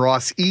heard from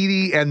Ross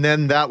Eady, and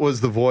then that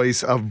was the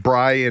voice of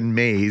Brian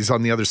Mays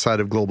on the other side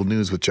of Global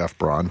News with Jeff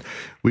Braun.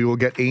 We will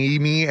get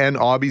Amy and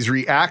Obby's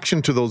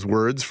reaction to those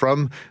words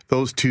from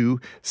those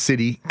two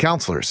city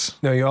councillors.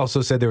 Now, you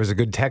also said there was a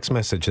good text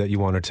message that you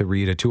wanted to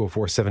read at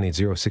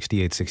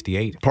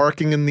 204-780-6868.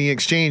 Parking in the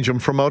exchange. I'm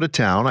from out of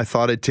town. I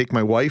thought I'd take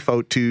my wife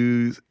out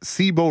to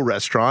Sibo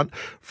Restaurant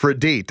for a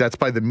date. That's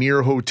by the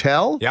Mir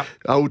Hotel,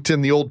 out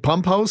in the old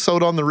pump house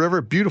out on the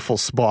river. Beautiful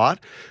spot.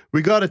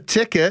 We got a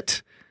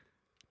ticket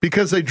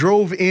because I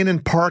drove in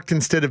and parked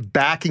instead of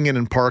backing in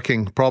and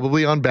parking,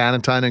 probably on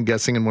Bannatyne, I'm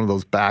guessing in one of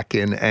those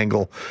back-in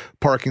angle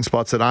parking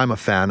spots that I'm a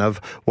fan of,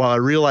 while I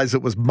realized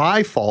it was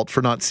my fault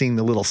for not seeing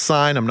the little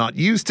sign. I'm not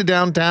used to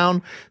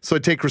downtown, so I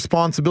take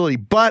responsibility.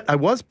 But I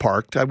was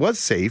parked. I was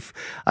safe.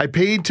 I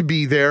paid to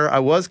be there. I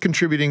was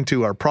contributing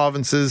to our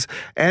province's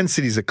and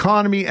city's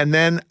economy, and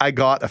then I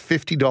got a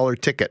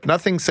 $50 ticket.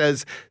 Nothing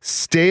says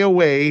stay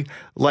away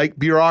like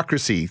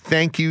bureaucracy.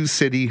 Thank you,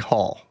 City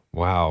Hall.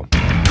 Wow.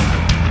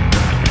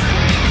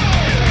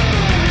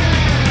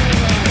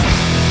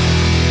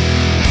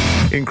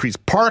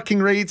 Increased parking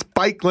rates,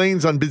 bike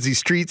lanes on busy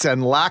streets,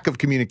 and lack of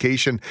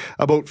communication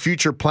about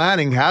future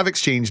planning have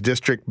Exchange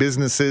District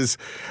businesses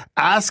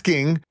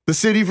asking the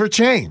city for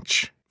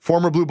change.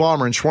 Former Blue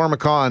Bomber and Shawarma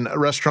Khan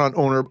restaurant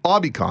owner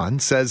Obby Khan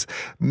says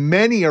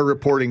many are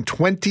reporting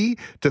 20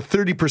 to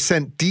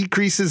 30%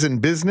 decreases in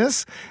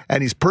business,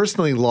 and he's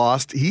personally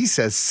lost, he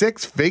says,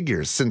 6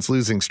 figures since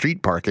losing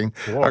street parking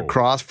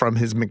across from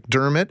his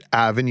McDermott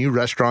Avenue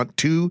restaurant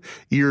 2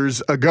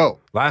 years ago.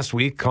 Last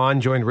week,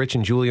 Khan joined Rich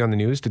and Julie on the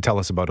news to tell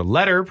us about a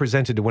letter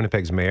presented to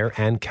Winnipeg's mayor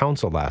and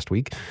council last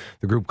week.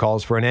 The group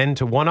calls for an end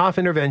to one-off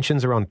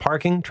interventions around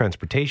parking,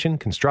 transportation,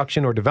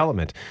 construction, or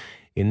development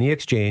in the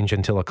exchange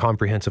until a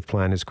comprehensive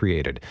plan is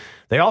created.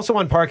 They also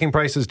want parking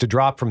prices to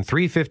drop from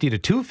 $3.50 to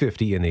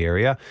 $2.50 in the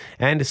area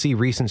and to see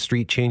recent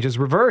street changes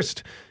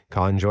reversed.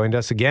 Khan joined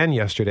us again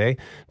yesterday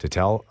to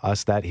tell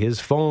us that his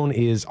phone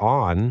is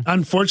on.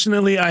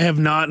 Unfortunately, I have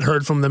not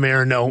heard from the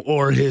mayor,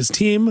 or his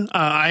team.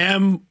 I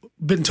am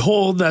been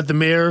told that the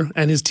mayor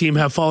and his team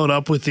have followed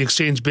up with the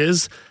Exchange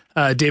Biz,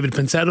 David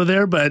Pinsetto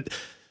there, but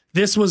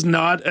this was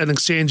not an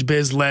Exchange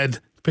Biz-led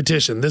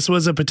petition. This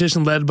was a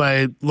petition led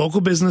by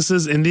local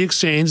businesses in the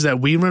exchange that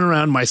we went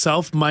around,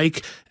 myself,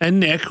 Mike, and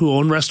Nick, who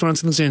own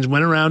restaurants in the exchange,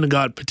 went around and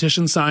got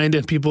petitions signed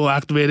and people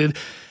activated.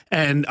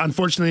 And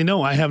unfortunately,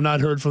 no, I have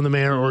not heard from the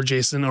mayor or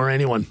Jason or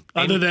anyone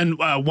other than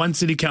one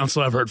city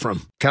council I've heard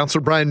from.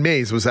 Councillor Brian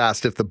Mays was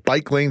asked if the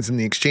bike lanes in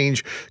the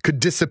exchange could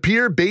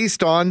disappear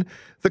based on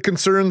the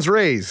concerns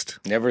raised.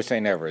 Never say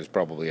never is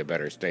probably a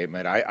better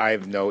statement. I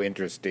have no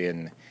interest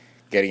in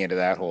getting into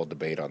that whole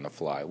debate on the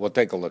fly. We'll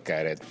take a look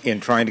at it. In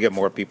trying to get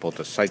more people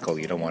to cycle,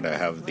 you don't want to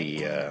have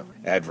the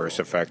adverse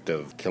effect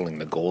of killing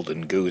the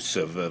golden goose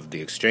of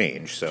the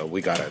exchange. So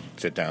we got to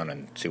sit down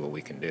and see what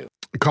we can do.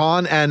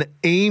 Khan and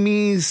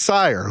Amy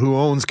Sire, who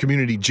owns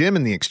Community Gym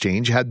in the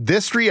exchange, had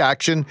this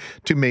reaction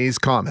to May's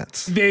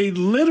comments. They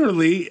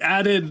literally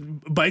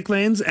added bike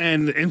lanes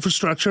and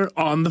infrastructure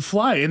on the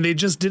fly, and they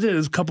just did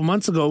it a couple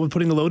months ago with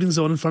putting a loading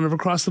zone in front of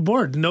across the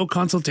board. No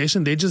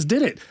consultation. They just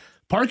did it.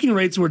 Parking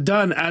rates were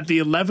done at the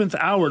 11th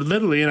hour,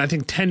 literally, and I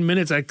think 10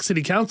 minutes at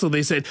City Council.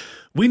 They said,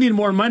 we need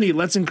more money.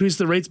 Let's increase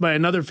the rates by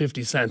another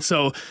 50 cents.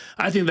 So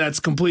I think that's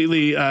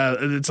completely,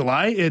 it's a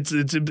lie.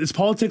 It's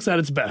politics at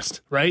its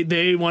best, right?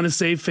 They want to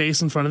save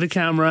face in front of the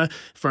camera, in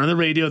front of the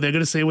radio. They're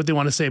going to say what they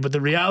want to say. But the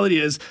reality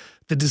is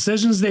The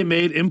decisions they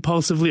made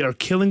impulsively are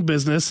killing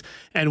business,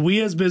 and we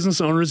as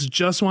business owners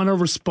just want a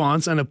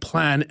response and a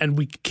plan.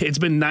 And it's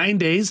been 9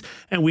 days,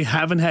 and we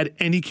haven't had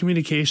any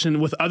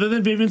communication with, other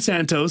than Vivian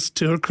Santos,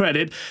 to her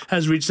credit,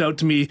 has reached out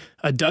to me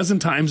a dozen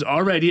times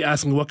already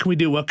asking, what can we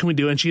do? What can we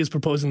do? And she is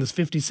proposing this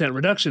 50-cent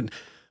reduction.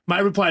 My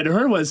reply to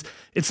her was,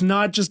 it's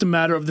not just a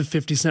matter of the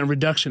 50-cent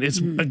reduction. It's,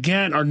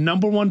 again, our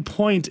number one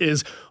point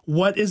is,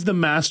 what is the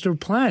master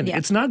plan? Yeah.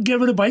 It's not get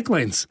rid of bike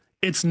lanes.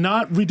 It's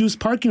not reduce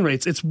parking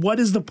rates. It's what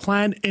is the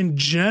plan in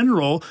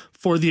general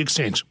for the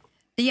exchange?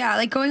 Yeah,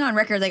 like going on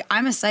record, like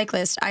I'm a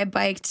cyclist. I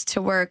biked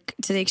to work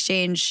to the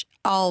exchange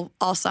all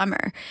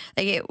summer.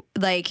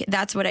 Like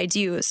that's what I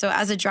do. So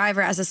as a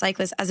driver, as a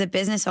cyclist, as a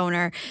business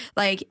owner,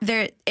 like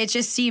it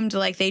just seemed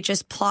like they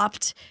just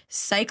plopped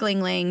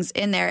cycling lanes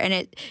in there, and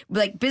it,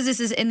 like,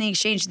 businesses in the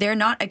exchange, they're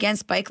not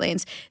against bike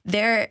lanes.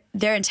 They're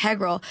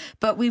integral.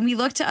 But when we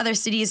look to other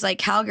cities like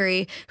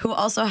Calgary, who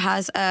also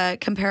has a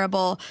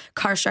comparable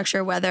car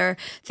structure, weather,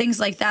 things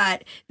like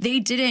that, they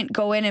didn't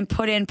go in and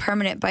put in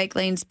permanent bike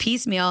lanes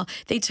piecemeal.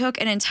 They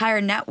took an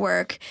entire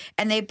network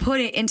and they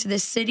put it into the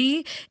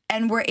city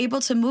and were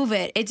able to move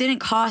it. It didn't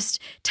cost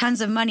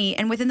tons of money.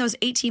 And within those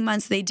 18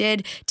 months, they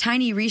did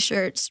tiny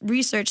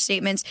research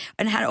statements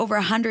and had over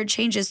 100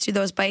 changes to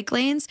those bike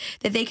lanes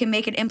that they can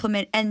make and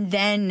implement, and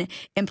then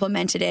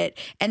implemented it.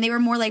 And they were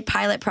more like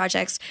pilot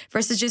projects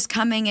versus just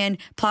coming in,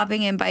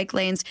 plopping in bike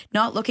lanes,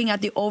 not looking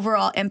at the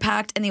overall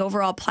impact and the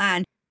overall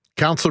plan.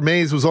 Councillor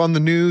Mays was on the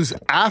news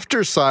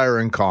after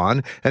Siren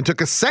Con and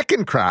took a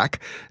second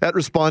crack at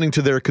responding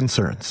to their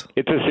concerns.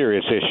 It's a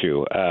serious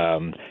issue.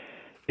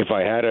 If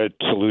I had a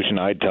solution,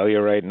 I'd tell you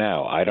right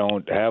now. I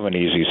don't have an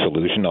easy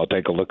solution. I'll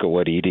take a look at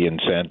what Edie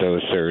and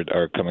Santos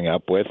are coming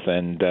up with,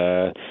 and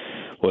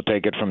we'll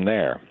take it from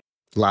there.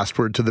 Last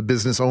word to the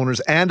business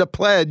owners and a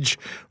pledge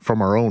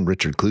from our own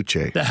Richard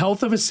Kluche. The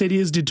health of a city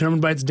is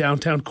determined by its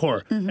downtown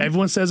core.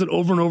 Everyone says it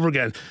over and over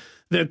again.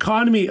 The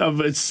economy of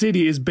a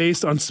city is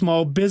based on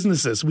small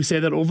businesses. We say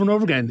that over and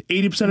over again.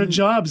 80% of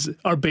jobs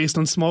are based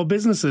on small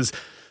businesses.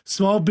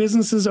 Small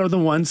businesses are the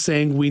ones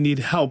saying we need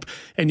help.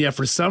 And yet,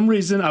 for some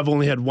reason, I've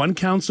only had one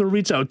councillor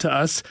reach out to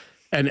us,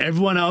 and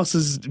everyone else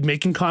is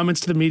making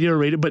comments to the media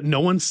or but no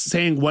one's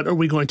saying, what are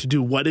we going to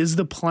do? What is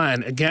the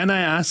plan? Again,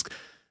 I ask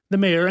the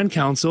mayor and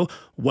council,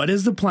 what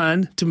is the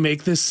plan to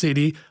make this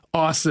city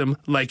awesome,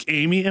 like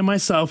Amy and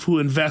myself, who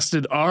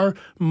invested our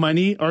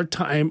money, our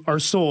time, our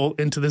soul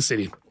into the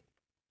city?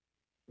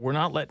 We're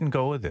not letting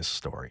go of this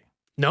story.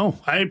 No,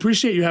 I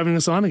appreciate you having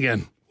us on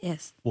again.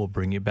 Yes. We'll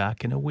bring you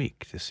back in a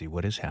week to see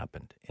what has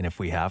happened. And if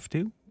we have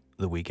to,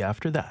 the week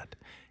after that.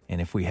 And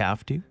if we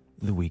have to,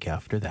 the week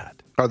after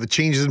that. Are the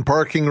changes in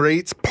parking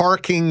rates,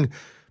 parking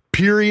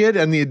period,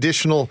 and the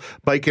additional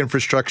bike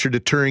infrastructure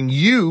deterring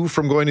you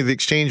from going to the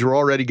exchange? We're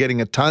already getting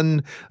a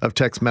ton of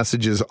text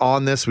messages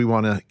on this. We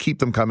want to keep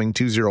them coming.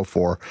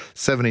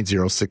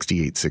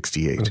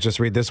 204-780-6868. Let's just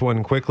read this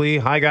one quickly.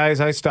 Hi, guys.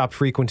 I stopped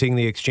frequenting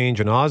the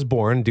exchange in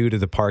Osborne due to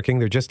the parking.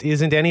 There just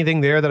isn't anything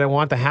there that I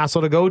want the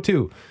hassle to go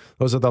to.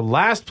 Those are the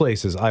last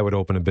places I would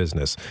open a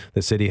business.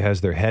 The city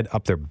has their head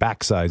up their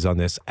backsides on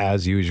this,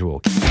 as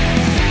usual.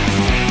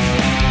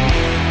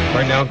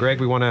 Right now, Greg,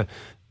 we want to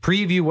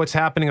preview what's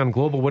happening on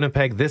Global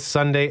Winnipeg this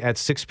Sunday at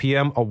 6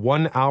 p.m., a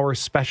 1-hour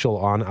special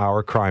on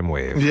our Crime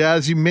Wave. Yeah,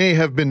 as you may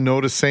have been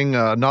noticing,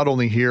 not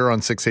only here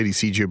on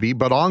 680 CJB,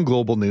 but on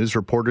Global News,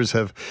 reporters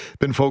have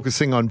been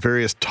focusing on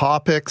various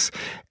topics,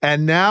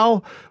 and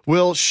now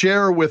will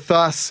share with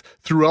us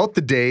throughout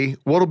the day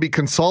what will be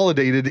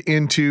consolidated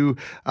into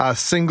a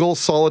single,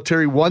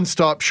 solitary,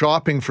 one-stop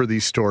shopping for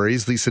these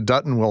stories. Lisa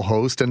Dutton will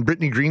host, and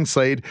Brittany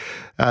Greenslade,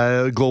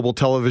 Global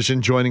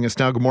Television, joining us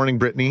now. Good morning,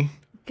 Brittany.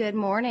 Good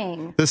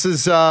morning. This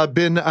has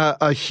been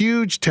a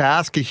huge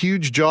task, a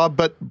huge job,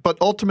 but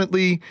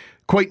ultimately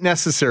quite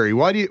necessary.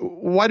 Why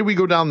do we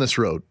go down this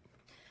road?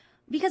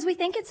 Because we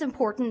think it's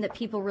important that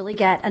people really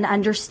get an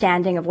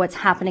understanding of what's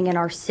happening in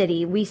our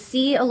city. We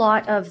see a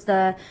lot of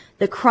the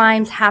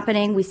crimes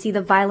happening. We see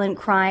the violent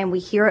crime. We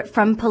hear it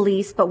from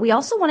police, but we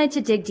also wanted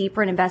to dig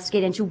deeper and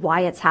investigate into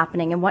why it's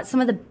happening and what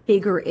some of the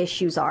bigger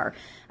issues are.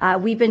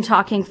 We've been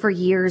talking for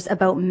years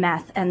about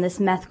meth and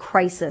this meth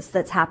crisis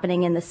that's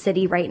happening in the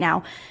city right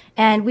now.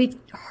 And we've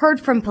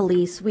heard from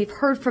police, we've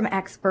heard from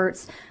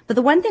experts, but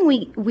the one thing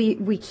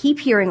we keep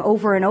hearing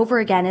over and over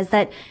again is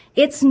that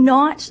it's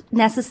not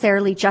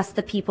necessarily just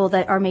the people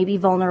that are maybe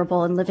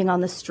vulnerable and living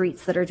on the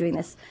streets that are doing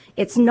this.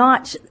 It's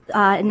not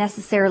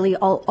necessarily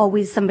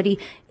always somebody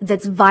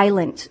that's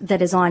violent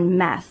that is on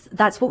meth.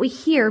 That's what we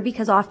hear,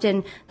 because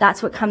often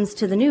that's what comes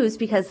to the news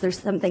because there's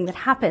something that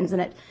happens and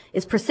it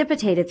is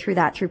precipitated through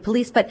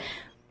police. But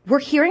we're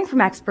hearing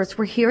from experts,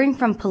 we're hearing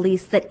from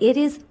police that it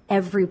is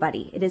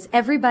everybody. It is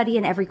everybody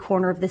in every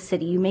corner of the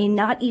city. You may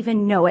not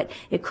even know it.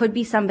 It could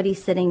be somebody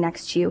sitting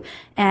next to you.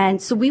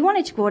 And so we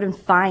wanted to go out and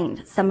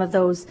find some of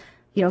those,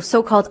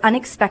 so-called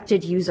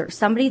unexpected users,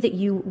 somebody that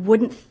you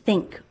wouldn't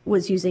think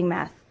was using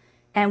meth.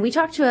 And we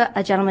talked to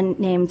a gentleman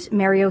named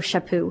Mario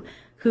Chaput,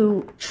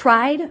 who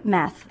tried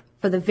meth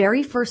for the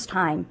very first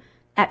time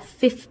at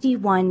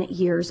 51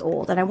 years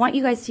old. And I want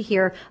you guys to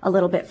hear a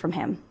little bit from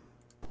him.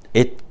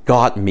 it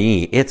got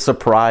me. It's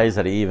surprised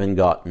that it even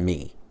got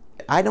me.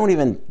 I don't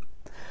even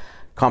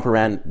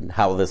comprehend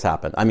how this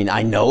happened. I mean,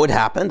 I know it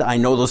happened. I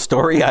know the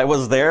story. I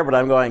was there, but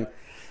I'm going,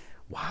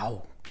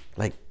 wow,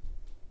 like,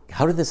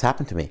 how did this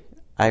happen to me?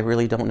 I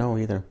really don't know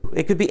either.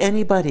 It could be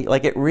anybody.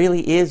 Like, it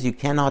really is. You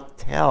cannot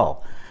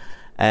tell.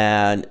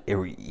 And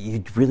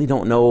you really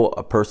don't know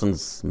a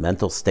person's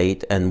mental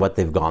state and what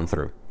they've gone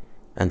through.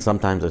 And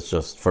sometimes it's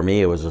just, for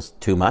me, it was just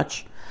too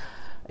much.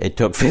 It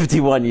took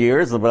 51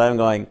 years, but I'm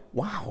going,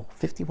 wow,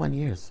 51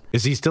 years.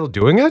 Is he still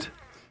doing it?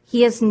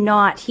 He is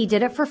not. He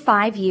did it for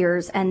 5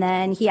 years, and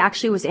then he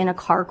actually was in a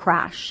car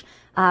crash,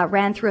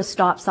 ran through a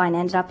stop sign,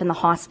 ended up in the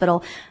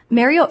hospital.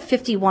 Mario at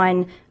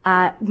 51,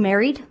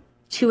 married,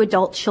 2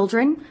 adult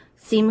children,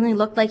 seemingly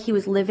looked like he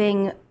was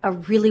living a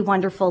really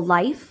wonderful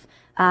life.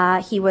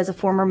 He was a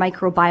former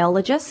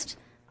microbiologist,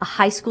 a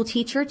high school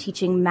teacher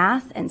teaching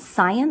math and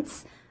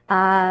science.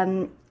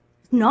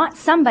 Not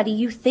somebody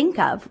you think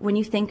of when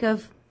you think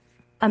of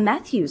a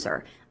meth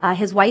user.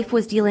 His wife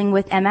was dealing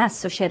with MS,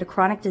 so she had a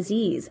chronic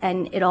disease,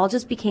 and it all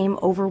just became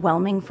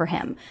overwhelming for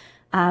him.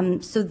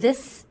 So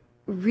this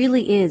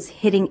really is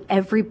hitting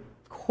every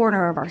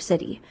corner of our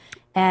city.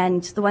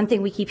 And the one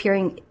thing we keep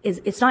hearing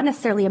is it's not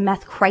necessarily a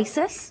meth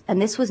crisis,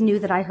 and this was new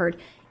that I heard.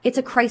 It's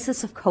a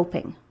crisis of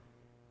coping.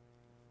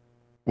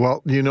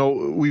 Well, you know,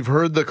 we've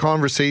heard the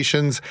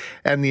conversations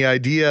and the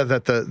idea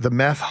that the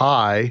meth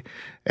high,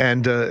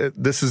 and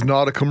this is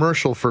not a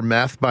commercial for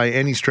meth by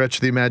any stretch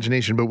of the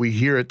imagination, but we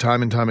hear it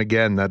time and time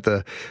again that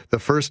the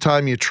first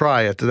time you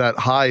try it, that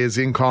high is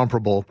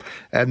incomparable,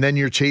 and then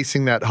you're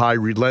chasing that high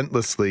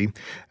relentlessly,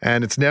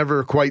 and it's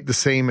never quite the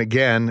same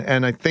again.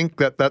 And I think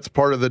that that's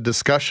part of the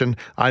discussion.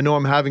 I know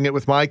I'm having it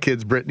with my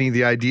kids, Brittany,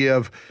 the idea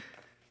of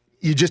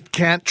you just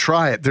can't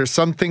try it. There's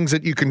some things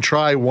that you can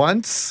try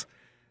once,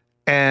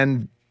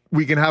 and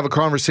we can have a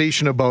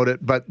conversation about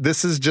it, but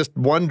this is just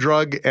one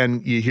drug,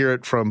 and you hear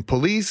it from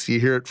police,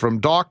 you hear it from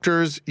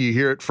doctors, you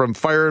hear it from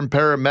fire and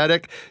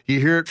paramedic, you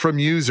hear it from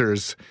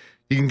users.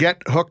 You can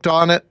get hooked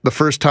on it the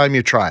first time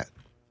you try it.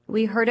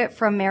 We heard it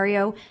from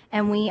Mario,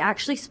 and we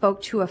actually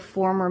spoke to a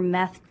former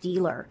meth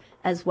dealer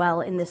as well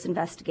in this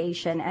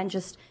investigation, and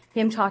just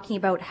him talking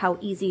about how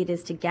easy it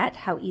is to get,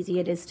 how easy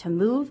it is to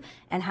move,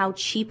 and how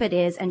cheap it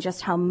is, and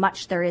just how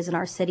much there is in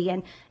our city.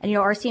 And you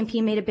know,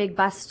 RCMP made a big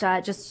bust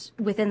just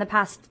within the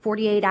past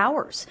 48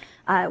 hours,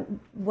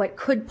 what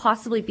could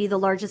possibly be the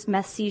largest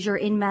meth seizure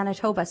in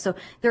Manitoba. So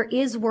there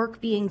is work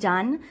being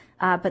done,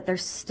 but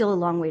there's still a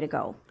long way to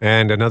go.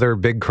 And another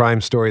big crime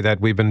story that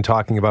we've been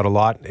talking about a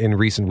lot in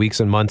recent weeks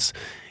and months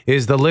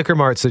is the Liquor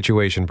Mart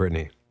situation,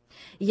 Brittany.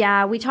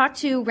 Yeah, we talked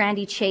to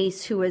Randy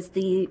Chase, who was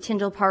the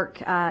Tyndall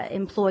Park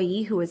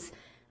employee who was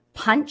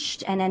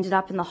punched and ended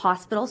up in the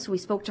hospital. So we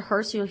spoke to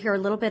her. So you'll hear a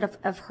little bit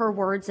of her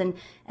words and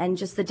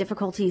just the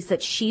difficulties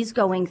that she's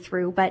going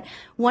through. But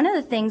one of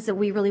the things that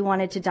we really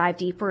wanted to dive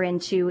deeper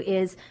into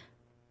is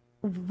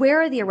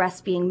where are the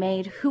arrests being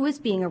made, who is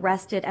being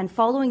arrested, and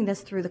following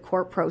this through the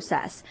court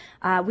process.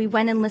 We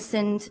went and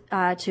listened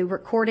to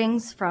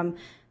recordings from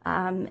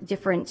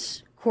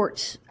different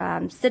court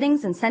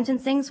sittings and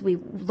sentencings. We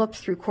looked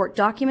through court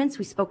documents.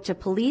 We spoke to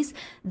police.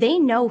 They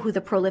know who the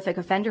prolific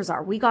offenders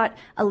are. We got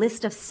a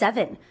list of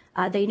 7.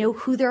 They know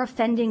who they're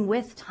offending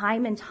with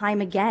time and time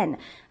again.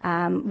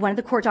 One of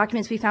the court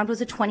documents we found was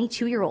a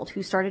 22-year-old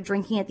who started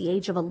drinking at the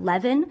age of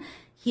 11.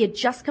 He had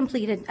just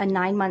completed a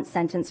 9-month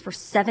sentence for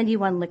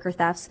 71 liquor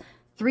thefts.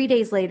 3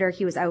 days later,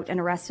 he was out and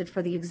arrested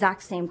for the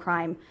exact same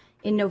crime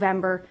in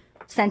November,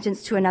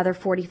 sentenced to another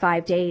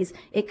 45 days.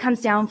 It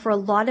comes down for a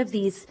lot of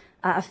these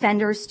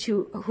offenders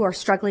who are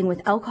struggling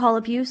with alcohol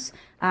abuse.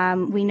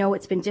 We know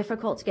it's been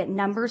difficult to get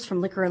numbers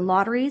from liquor and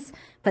lotteries,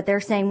 but they're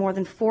saying more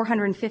than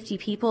 450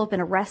 people have been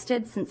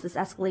arrested since this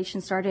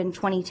escalation started in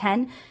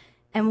 2010.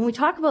 And when we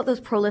talk about those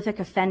prolific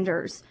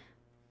offenders,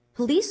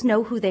 police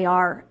know who they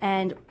are.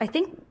 And I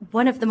think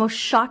one of the most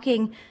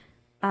shocking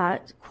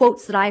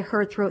quotes that I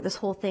heard throughout this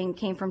whole thing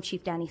came from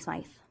Chief Danny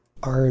Smythe.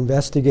 Our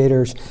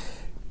investigators,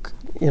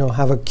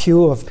 have a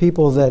queue of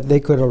people that they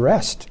could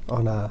arrest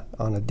on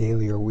a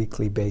daily or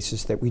weekly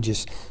basis that we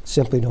just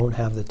simply don't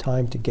have the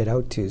time to get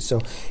out to. So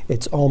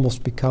it's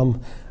almost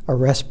become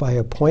arrest by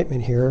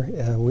appointment here.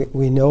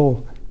 We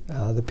know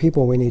the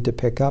people we need to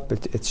pick up.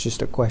 It's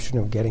just a question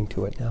of getting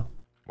to it now.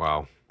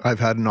 Wow. I've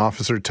had an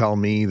officer tell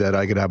me that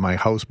I could have my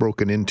house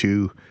broken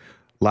into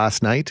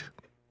last night.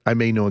 I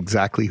may know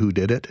exactly who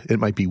did it. It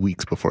might be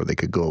weeks before they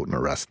could go out and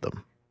arrest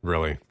them.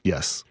 Really?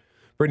 Yes.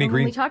 When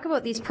we talk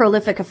about these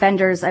prolific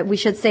offenders, we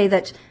should say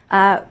that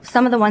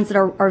some of the ones that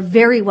are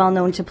very well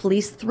known to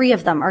police, 3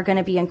 of them are going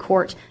to be in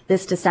court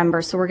this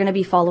December. So we're going to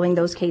be following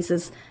those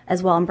cases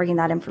as well and bringing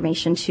that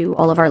information to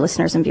all of our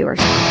listeners and viewers.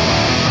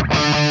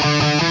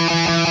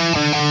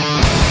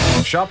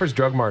 Shoppers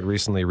Drug Mart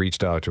recently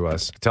reached out to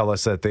us to tell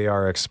us that they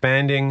are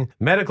expanding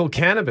medical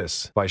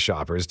cannabis by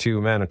Shoppers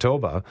to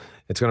Manitoba.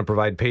 It's going to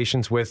provide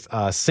patients with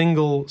a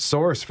single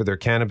source for their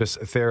cannabis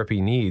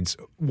therapy needs.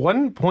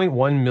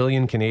 1.1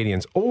 million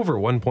Canadians, over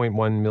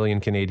 1.1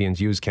 million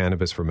Canadians use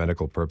cannabis for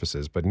medical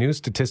purposes. But New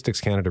Statistics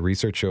Canada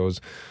research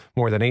shows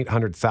more than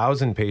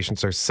 800,000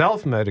 patients are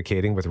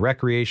self-medicating with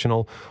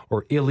recreational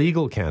or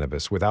illegal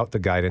cannabis without the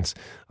guidance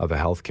of a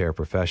healthcare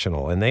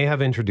professional. And they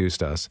have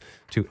introduced us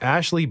to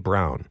Ashley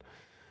Brown,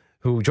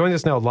 who joins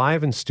us now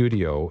live in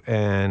studio.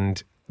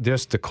 And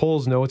just the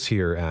Coles notes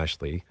here,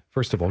 Ashley.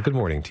 First of all, good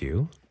morning to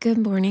you. Good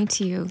morning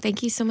to you.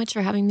 Thank you so much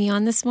for having me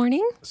on this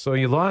morning. So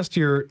you lost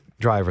your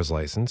driver's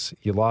license,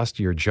 you lost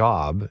your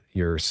job,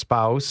 your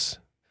spouse,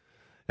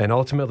 and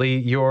ultimately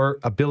your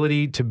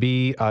ability to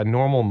be a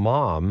normal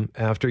mom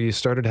after you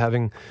started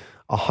having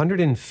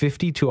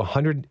 150 to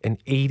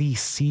 180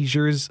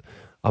 seizures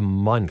a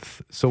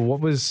month. So what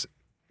was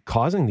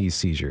causing these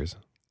seizures?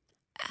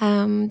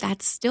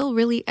 That's still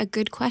really a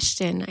good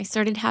question. I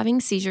started having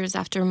seizures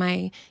after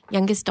my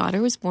youngest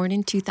daughter was born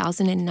in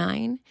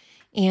 2009.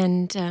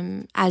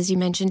 And as you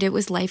mentioned, it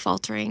was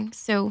life-altering.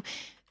 So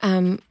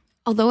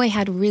although I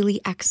had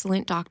really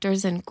excellent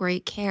doctors and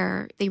great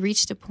care, they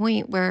reached a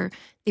point where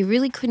they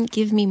really couldn't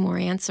give me more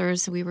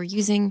answers. So we were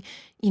using,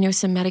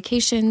 some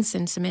medications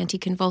and some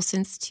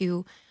anticonvulsants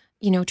to,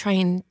 try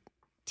and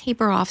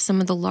taper off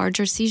some of the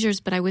larger seizures,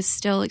 but I was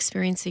still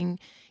experiencing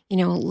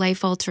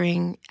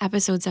life-altering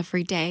episodes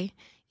every day.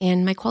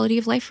 And my quality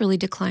of life really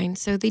declined.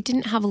 So they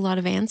didn't have a lot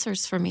of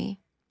answers for me.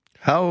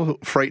 How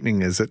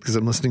frightening is it? Because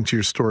I'm listening to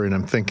your story and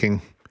I'm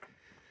thinking,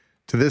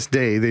 to this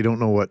day, they don't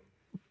know what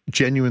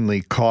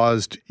genuinely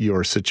caused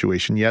your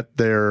situation, yet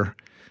they're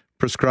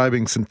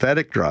prescribing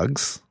synthetic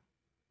drugs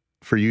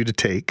for you to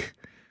take.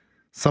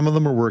 Some of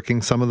them are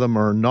working, some of them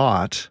are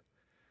not,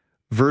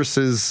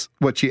 versus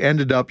what you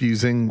ended up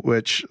using,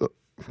 which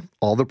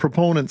all the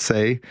proponents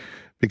say,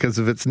 because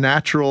of its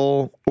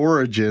natural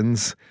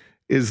origins,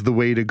 is the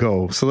way to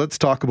go. So let's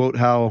talk about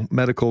how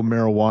medical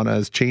marijuana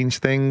has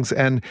changed things.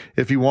 And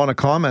if you want to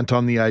comment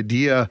on the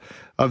idea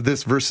of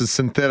this versus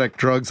synthetic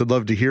drugs, I'd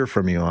love to hear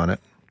from you on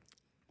it.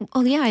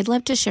 Well, yeah, I'd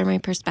love to share my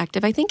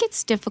perspective. I think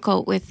it's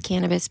difficult with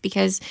cannabis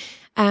because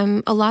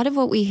a lot of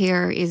what we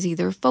hear is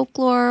either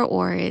folklore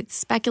or it's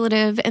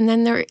speculative. And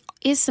then there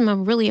is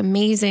some really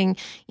amazing,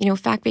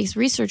 fact-based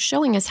research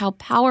showing us how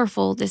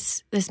powerful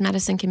this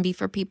medicine can be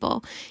for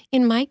people.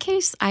 In my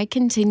case, I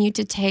continue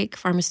to take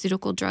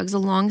pharmaceutical drugs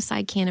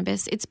alongside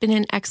cannabis. It's been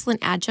an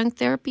excellent adjunct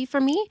therapy for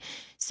me.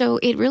 So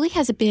it really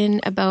has been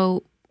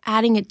about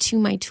adding it to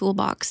my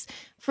toolbox.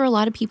 For a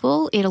lot of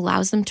people, it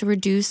allows them to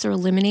reduce or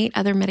eliminate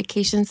other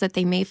medications that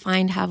they may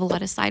find have a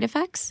lot of side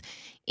effects.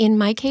 In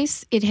my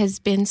case, it has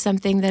been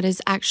something that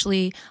has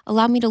actually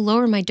allowed me to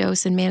lower my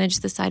dose and manage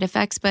the side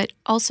effects, but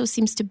also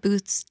seems to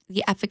boost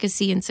the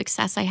efficacy and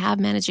success I have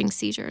managing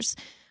seizures.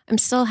 I'm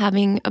still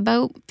having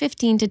about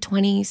 15 to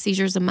 20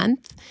 seizures a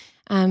month,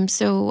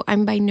 so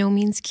I'm by no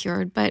means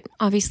cured, but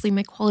obviously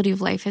my quality of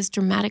life has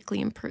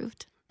dramatically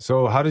improved.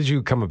 So how did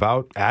you come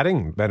about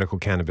adding medical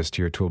cannabis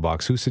to your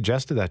toolbox? Who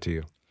suggested that to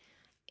you?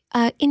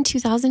 In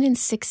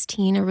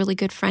 2016, a really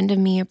good friend of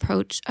mine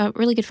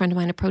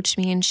approached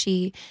me, and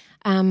she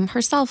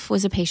herself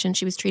was a patient.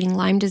 She was treating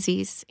Lyme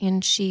disease,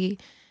 and she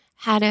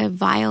had a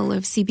vial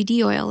of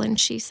CBD oil, and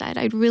she said,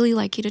 "I'd really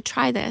like you to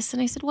try this."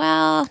 And I said,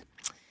 "Well,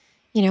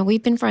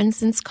 we've been friends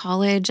since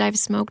college. I've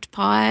smoked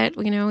pot.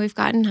 We've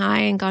gotten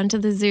high and gone to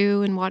the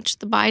zoo and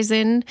watched the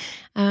bison,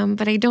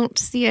 but I don't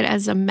see it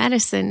as a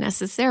medicine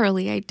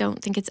necessarily. I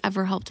don't think it's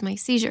ever helped my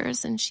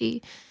seizures." And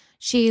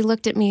she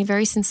looked at me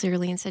very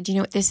sincerely and said,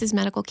 "This is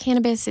medical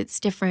cannabis.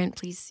 It's different.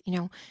 Please,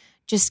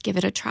 just give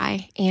it a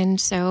try." And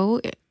so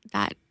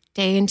that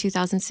day in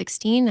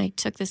 2016, I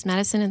took this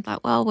medicine and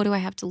thought, well, what do I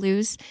have to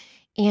lose?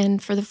 And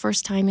for the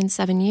first time in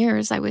 7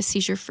 years, I was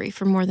seizure-free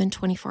for more than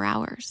 24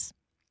 hours.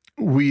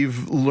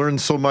 We've learned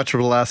so much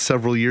over the last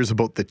several years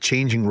about the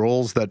changing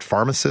roles that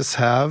pharmacists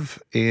have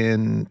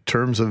in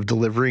terms of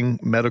delivering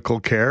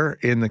medical care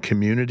in the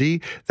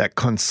community, that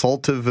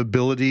consultative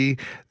ability,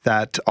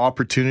 that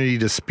opportunity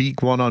to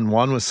speak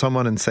one-on-one with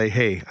someone and say,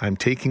 hey, I'm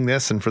taking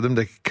this, and for them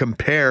to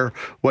compare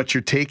what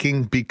you're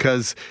taking,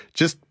 because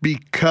just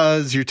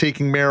because you're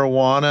taking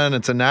marijuana and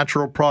it's a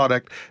natural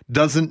product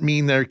doesn't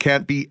mean there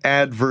can't be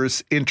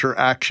adverse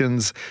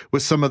interactions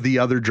with some of the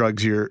other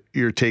drugs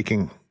you're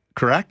taking,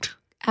 correct?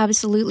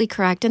 Absolutely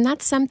correct. And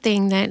that's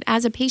something that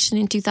as a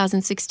patient in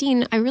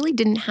 2016, I really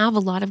didn't have a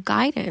lot of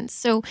guidance.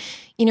 So,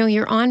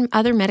 you're on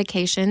other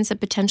medications that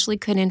potentially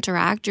could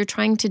interact. You're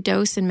trying to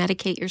dose and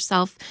medicate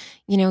yourself,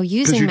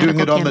 using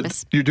medical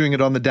cannabis. You're doing it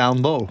on the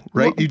down low,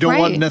 right? Well, you don't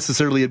want to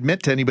necessarily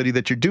admit to anybody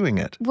that you're doing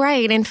it.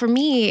 Right. And for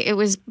me, it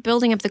was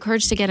building up the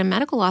courage to get a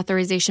medical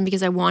authorization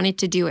because I wanted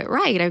to do it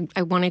right.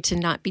 I wanted to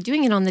not be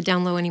doing it on the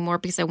down low anymore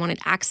because I wanted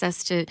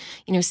access to,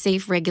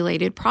 safe,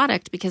 regulated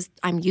product because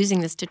I'm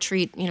using this to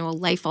treat, a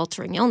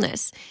life-altering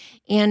illness.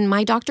 And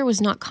my doctor was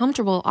not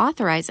comfortable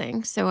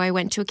authorizing, so I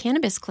went to a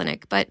cannabis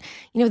clinic. But,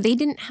 they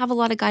didn't have a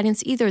lot of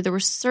guidance either. There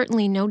was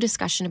certainly no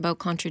discussion about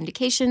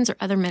contraindications or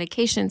other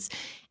medications.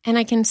 And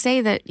I can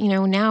say that,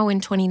 now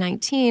in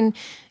 2019,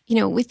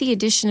 with the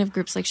addition of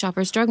groups like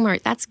Shoppers Drug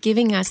Mart, that's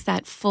giving us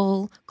that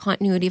full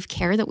continuity of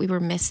care that we were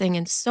missing.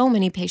 And so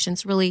many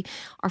patients really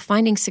are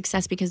finding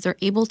success because they're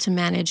able to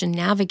manage and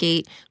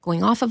navigate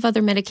going off of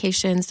other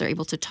medications. They're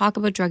able to talk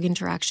about drug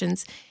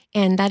interactions.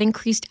 And that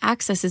increased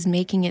access is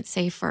making it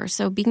safer.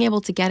 So being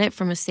able to get it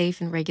from a safe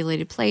and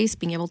regulated place,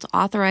 being able to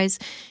authorize,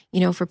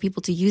 for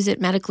people to use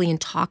it medically and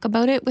talk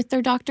about it with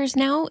their doctors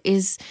now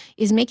is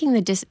making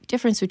the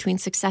difference between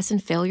success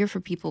and failure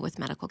for people with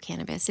medical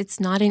cannabis. It's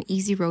not an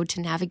easy road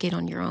to navigate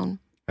on your own.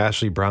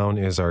 Ashley Brown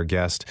is our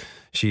guest.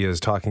 She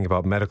is talking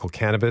about medical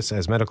cannabis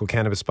as medical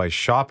cannabis by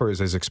Shoppers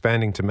is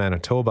expanding to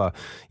Manitoba.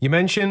 You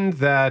mentioned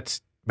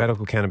that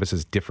medical cannabis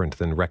is different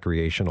than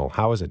recreational.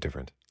 How is it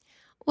different?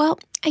 Well,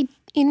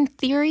 in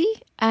theory,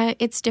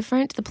 it's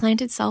different. The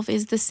plant itself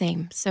is the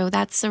same. So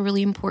that's a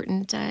really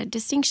important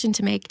distinction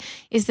to make,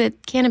 is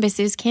that cannabis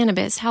is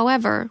cannabis.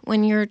 However,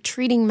 when you're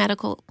treating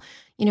medical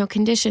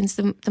conditions,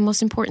 the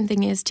most important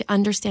thing is to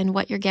understand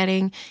what you're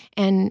getting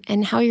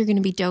and how you're going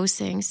to be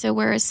dosing. So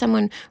whereas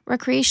someone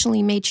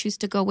recreationally may choose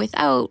to go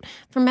without,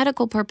 for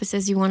medical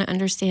purposes, you want to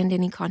understand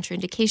any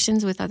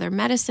contraindications with other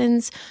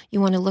medicines.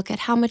 You want to look at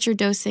how much you're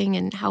dosing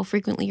and how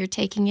frequently you're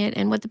taking it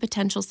and what the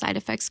potential side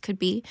effects could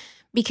be,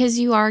 because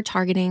you are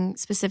targeting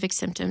specific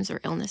symptoms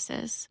or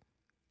illnesses.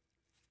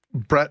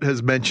 Brett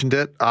has mentioned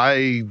it.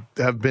 I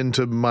have been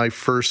to my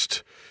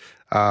first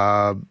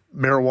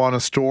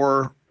marijuana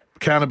store,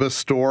 cannabis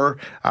store.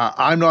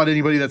 I'm not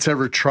anybody that's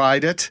ever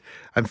tried it.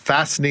 I'm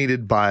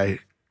fascinated by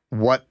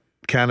what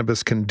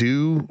cannabis can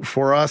do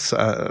for us.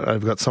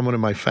 I've got someone in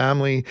my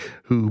family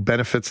who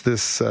benefits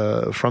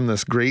from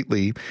this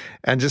greatly.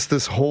 And just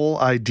this whole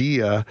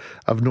idea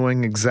of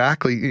knowing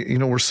exactly,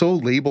 we're so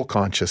label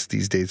conscious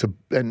these days,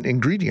 and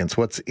ingredients,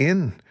 what's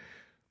in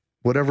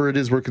whatever it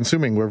is we're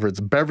consuming, whether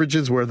it's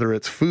beverages, whether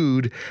it's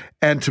food,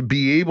 and to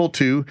be able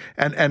to,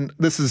 and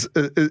this is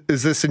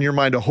this in your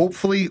mind a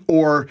hopefully,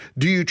 or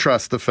do you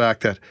trust the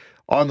fact that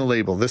on the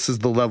label, this is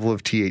the level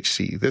of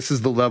THC, this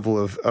is the level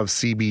of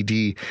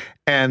CBD,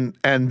 and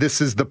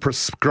this is the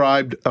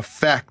prescribed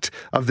effect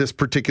of this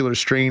particular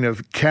strain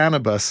of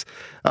cannabis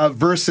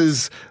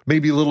versus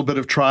maybe a little bit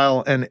of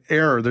trial and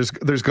error?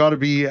 There's got to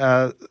be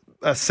a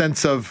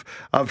sense of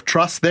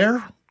trust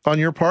there on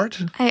your part?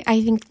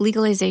 I think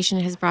legalization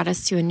has brought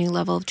us to a new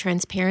level of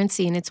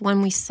transparency, and it's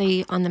one we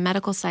see on the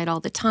medical side all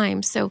the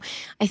time. So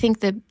I think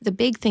the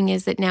big thing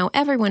is that now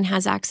everyone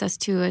has access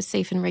to a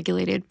safe and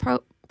regulated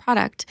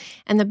product.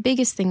 And the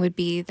biggest thing would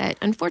be that,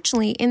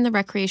 unfortunately, in the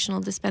recreational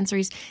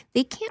dispensaries,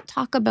 they can't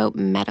talk about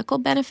medical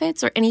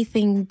benefits or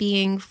anything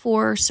being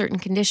for certain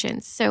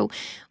conditions. So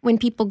when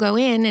people go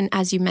in, and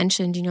as you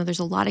mentioned, there's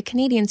a lot of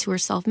Canadians who are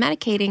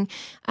self-medicating,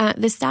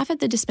 the staff at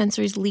the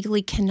dispensaries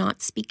legally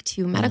cannot speak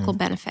to medical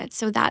benefits.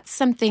 So that's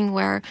something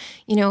where,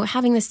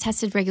 having this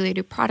tested,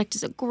 regulated product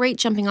is a great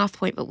jumping off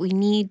point, but we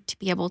need to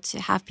be able to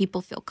have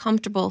people feel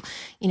comfortable,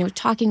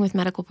 talking with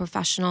medical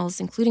professionals,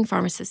 including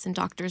pharmacists and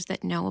doctors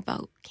that know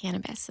about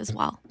cannabis as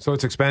well. So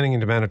it's expanding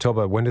into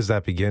Manitoba. When does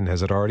that begin?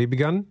 Has it already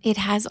begun? It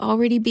has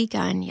already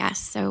begun, yes.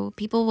 So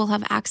people will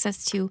have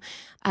access to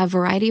a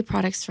variety of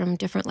products from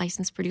different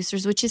licensed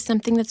producers, which is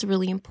something that's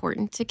really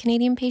important to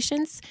Canadian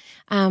patients.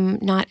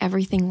 Not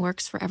everything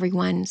works for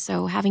everyone.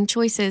 So having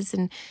choices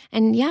and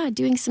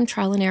doing some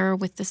trial and error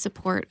with the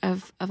support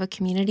of a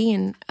community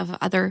and of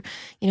other,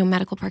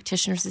 medical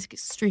practitioners is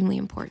extremely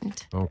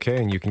important.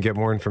 Okay, and you can get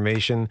more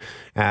information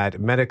at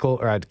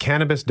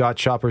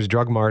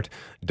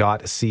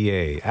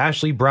cannabis.shoppersdrugmart.ca.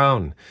 Ashley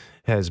Brown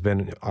has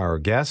been our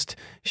guest.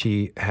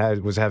 She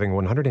was having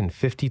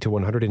 150 to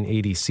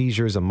 180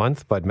 seizures a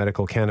month, but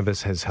medical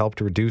cannabis has helped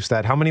reduce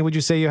that. How many would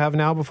you say you have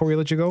now before we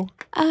let you go?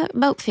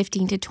 About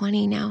 15 to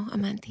 20 now a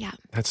month, yeah.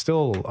 That's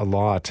still a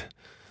lot.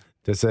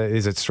 Is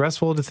it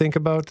stressful to think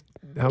about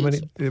how many?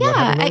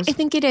 Yeah, I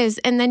think it is.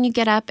 And then you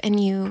get up and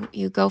you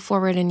go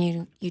forward and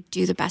you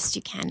do the best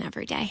you can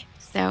every day.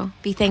 So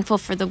be thankful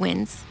for the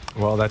wins.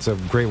 Well, that's a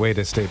great way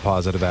to stay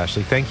positive,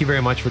 Ashley. Thank you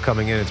very much for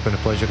coming in. It's been a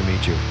pleasure to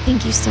meet you.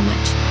 Thank you so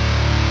much.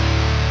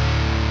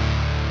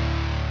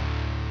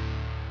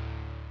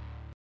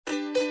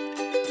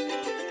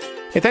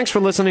 Hey, thanks for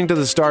listening to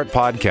the Start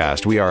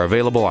Podcast. We are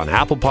available on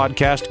Apple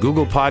Podcast,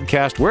 Google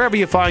Podcast, wherever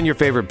you find your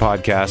favorite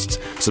podcasts.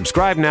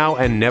 Subscribe now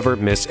and never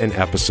miss an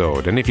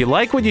episode. And if you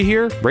like what you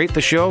hear, rate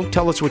the show,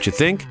 tell us what you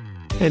think,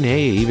 and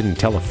hey, even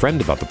tell a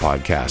friend about the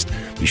podcast.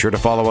 Be sure to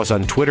follow us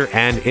on Twitter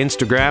and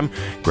Instagram.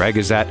 Greg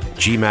is at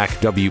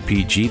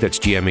GMACWPG, that's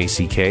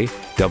GMACK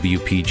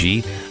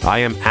WPG. I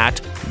am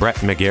at Brett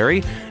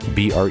McGarry,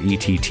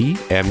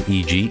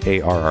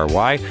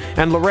 BRETTMEGARRY.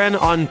 And Loren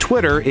on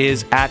Twitter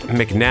is at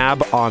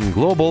McNabb on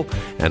Global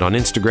and on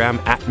Instagram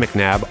at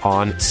McNabb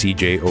on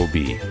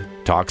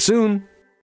CJOB. Talk soon.